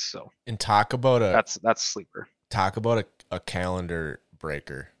months. So and talk about that's a sleeper. Talk about a calendar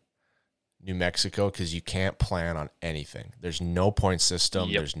breaker. New Mexico, because you can't plan on anything. There's no point system.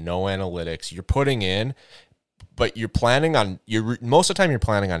 Yep. There's no analytics. You're putting in, but you're planning on, most of the time you're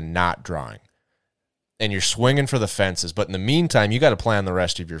planning on not drawing. And you're swinging for the fences. But in the meantime, you got to plan the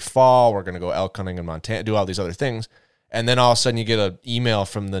rest of your fall. We're going to go elk hunting in Montana, do all these other things. And then all of a sudden you get an email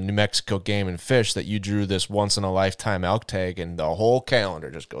from the New Mexico Game and Fish that you drew this once-in-a-lifetime elk tag, and the whole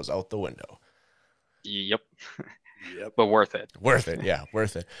calendar just goes out the window. Yep. But worth it. Worth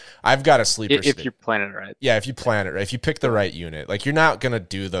it. I've got a sleeper if you plan it right. Yeah, if you plan it right. If you pick the right unit. Like, you're not going to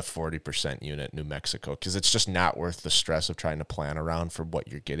do the 40% unit in New Mexico because it's just not worth the stress of trying to plan around for what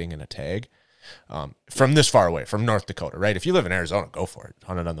you're getting in a tag. from this far away, from North Dakota, right? If you live in Arizona, go for it.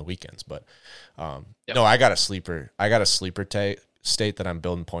 Hunt it on the weekends. But no, I got a sleeper. I got a sleeper state that I'm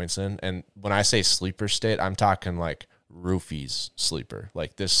building points in. And when I say sleeper state, I'm talking like roofies sleeper.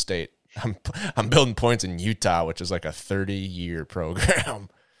 Like this state, I'm building points in Utah, which is like a 30-year program.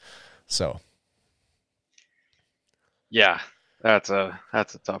 So. Yeah, that's a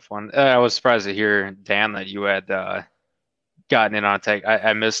tough one. I was surprised to hear, Dan, that you had gotten in on a tag.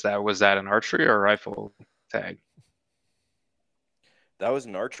 I missed that. Was that an archery or a rifle tag? That was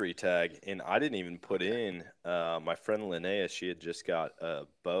an archery tag, and I didn't even put in. My friend Linnea, she had just got a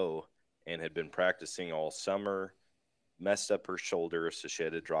bow and had been practicing all summer, messed up her shoulder, so she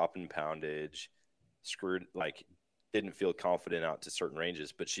had a drop in poundage, didn't feel confident out to certain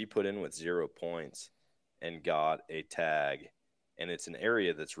ranges, but she put in with 0 points and got a tag. And it's an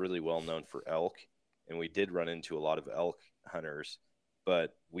area that's really well known for elk, and we did run into a lot of elk hunters,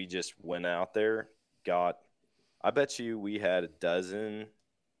 but we just went out there, I bet you we had 12+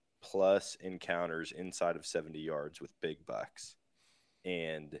 encounters inside of 70 yards with big bucks.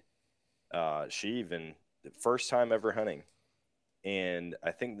 And the first time ever hunting. And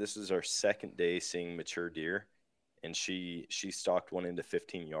I think this is our second day seeing mature deer. And she stalked one into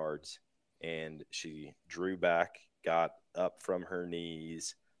 15 yards, and she drew back, got up from her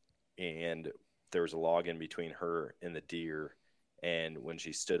knees, and there was a log in between her and the deer. And when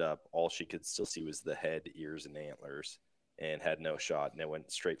she stood up, all she could still see was the head, ears, and antlers, and had no shot. And it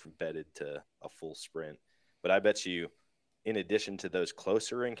went straight from bedded to a full sprint. But I bet you, in addition to those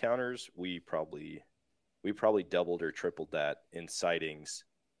closer encounters, we probably doubled or tripled that in sightings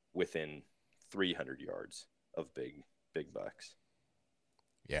within 300 yards of big bucks.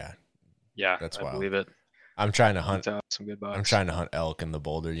 Yeah, that's wild. I believe it. I'm trying to hunt some good bucks. I'm trying to hunt elk in the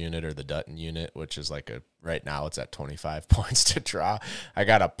Boulder unit or the Dutton unit, which is right now it's at 25 points to draw. I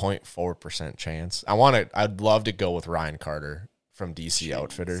got a 0.4% chance. I'd love to go with Ryan Carter from DC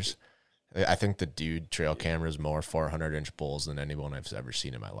Outfitters. I think the dude trail cameras more 400-inch bulls than anyone I've ever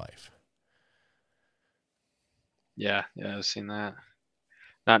seen in my life. Yeah, I've seen that.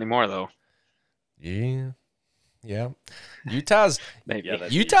 Not anymore though. Yeah. Utah's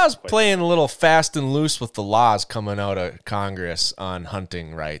playing a little fast and loose with the laws coming out of Congress on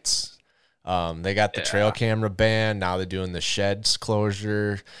hunting rights. They got the trail camera ban. Now they're doing the sheds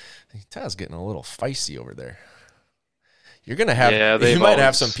closure. Utah's getting a little feisty over there. You're going to have, you might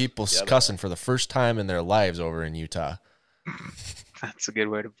have some people cussing for the first time in their lives over in Utah. That's a good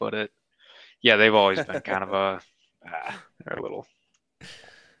way to put it. Yeah, they've always been kind of they're a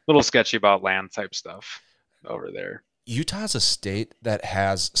little sketchy about land type stuff over there. Utah's a state that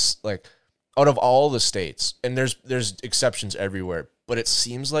has, like, out of all the states, and there's exceptions everywhere, but it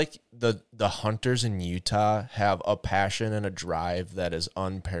seems like the hunters in Utah have a passion and a drive that is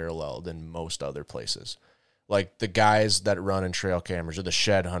unparalleled in most other places. Like the guys that run in trail cameras or the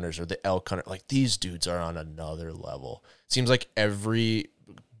shed hunters or the elk hunter, like these dudes are on another level. It seems like every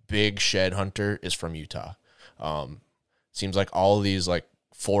big shed hunter is from Utah. Seems like all of these like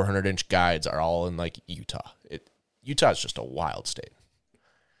 400-inch guides are all in like Utah. Utah's just a wild state.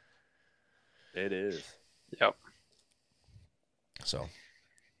 It is. Yep. So.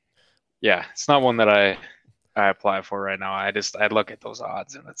 Yeah, it's not one that I apply for right now. I look at those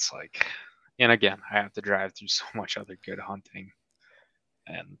odds and it's like, and again, I have to drive through so much other good hunting.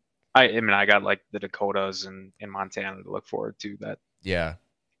 And I got like the Dakotas in Montana to look forward to. That. Yeah.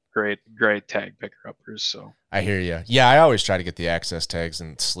 Great tag picker uppers. So I hear you. Yeah, I always try to get the access tags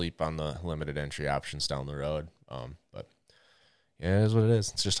and sleep on the limited entry options down the road. But yeah, it is what it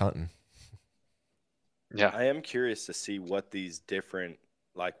is. It's just hunting. Yeah, I am curious to see what these different,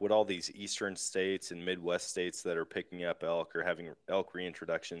 like what all these eastern states and Midwest states that are picking up elk or having elk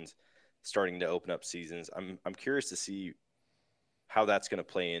reintroductions, starting to open up seasons. I'm curious to see how that's going to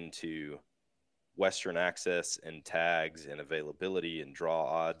play into Western access and tags and availability and draw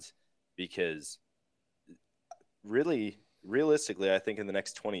odds, because realistically, I think in the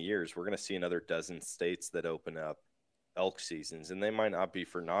next 20 years, we're going to see another dozen states that open up elk seasons, and they might not be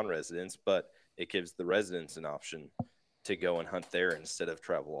for non-residents, but it gives the residents an option to go and hunt there instead of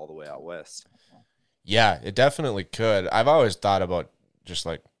travel all the way out west. Yeah, it definitely could. I've always thought about just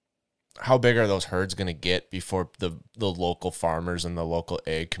like, how big are those herds going to get before the local farmers and the local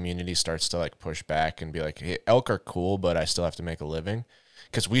ag community starts to like push back and be like, hey, elk are cool, but I still have to make a living?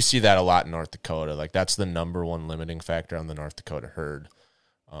 Because we see that a lot in North Dakota. Like that's the number one limiting factor on the North Dakota herd,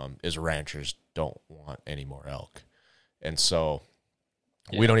 is ranchers don't want any more elk. And so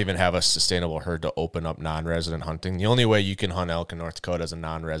we don't even have a sustainable herd to open up non-resident hunting. The only way you can hunt elk in North Dakota as a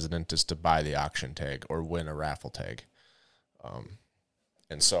non-resident is to buy the auction tag or win a raffle tag.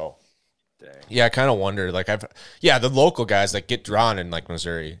 And so Dang. Yeah, I kind of wonder. Like the local guys that get drawn in like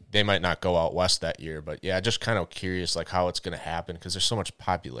Missouri, they might not go out west that year. But yeah, just kind of curious like how it's going to happen because there's so much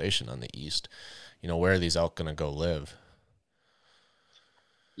population on the east. You know, where are these elk going to go live?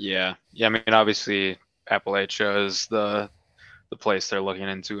 Yeah. I mean, obviously Appalachia is the place they're looking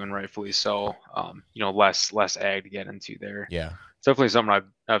into, and rightfully so. You know, less ag to get into there. Yeah, it's definitely something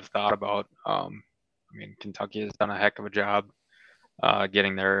I've thought about. I mean, Kentucky has done a heck of a job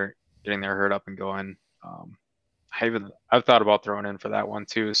getting their herd up and going. I've thought about throwing in for that one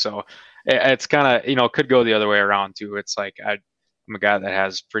too. So it's kind of, you know, could go the other way around too. It's like I'm a guy that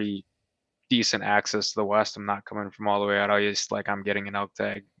has pretty decent access to the West. I'm not coming from all the way out east. Like I'm getting an elk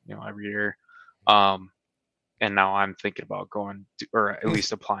tag, you know, every year. And now I'm thinking about going to, or at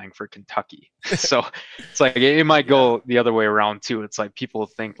least applying for Kentucky. So it's like, it might go the other way around too. It's like people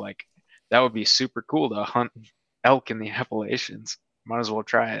think like that would be super cool to hunt elk in the Appalachians. Might as well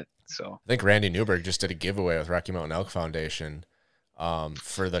try it. So I think Randy Newberg just did a giveaway with Rocky Mountain Elk Foundation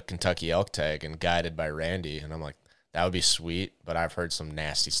for the Kentucky elk tag, and guided by Randy. And I'm like, that would be sweet. But I've heard some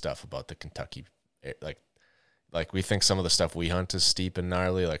nasty stuff about the Kentucky, like we think some of the stuff we hunt is steep and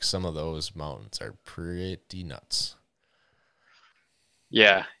gnarly. Like some of those mountains are pretty nuts.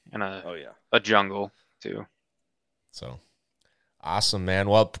 Yeah, and a jungle too. So awesome, man.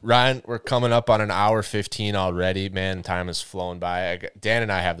 Well, Ryan, we're coming up on an hour 15 already. Man, time has flown by. Dan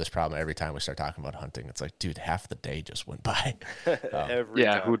and I have this problem every time we start talking about hunting. It's like, dude, half the day just went by.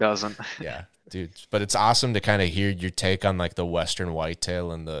 Yeah, who doesn't? Yeah, dude. But it's awesome to kind of hear your take on like the Western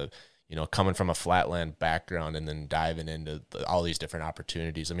whitetail and the, you know, coming from a flatland background and then diving into all these different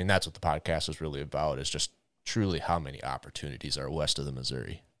opportunities. I mean, that's what the podcast is really about, is just truly how many opportunities are west of the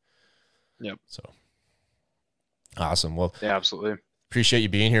Missouri. Yep. So awesome. Well, yeah, absolutely. Appreciate you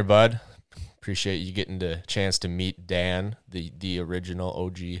being here, bud. Appreciate you getting the chance to meet Dan, the original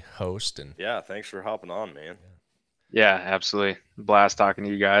OG host. And yeah, thanks for hopping on, man. Yeah, absolutely. Blast talking to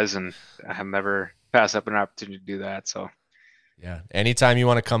you guys, and I have never passed up an opportunity to do that. So yeah, anytime you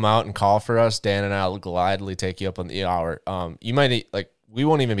want to come out and call for us, Dan and I will gladly take you up on the hour. You might we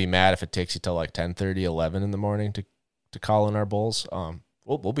won't even be mad if it takes you till like 10:30, 11 in the morning to call in our bulls.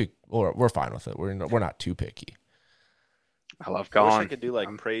 We're fine with it. We're not too picky. I love calling. I wish I could do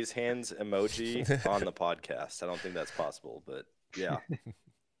like praise hands emoji on the podcast. I don't think that's possible, but yeah.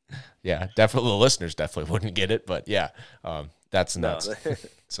 Yeah, definitely. The listeners definitely wouldn't get it, but yeah, that's nuts. No.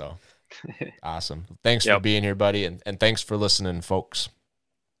 So awesome. Thanks for being here, buddy. And thanks for listening, folks.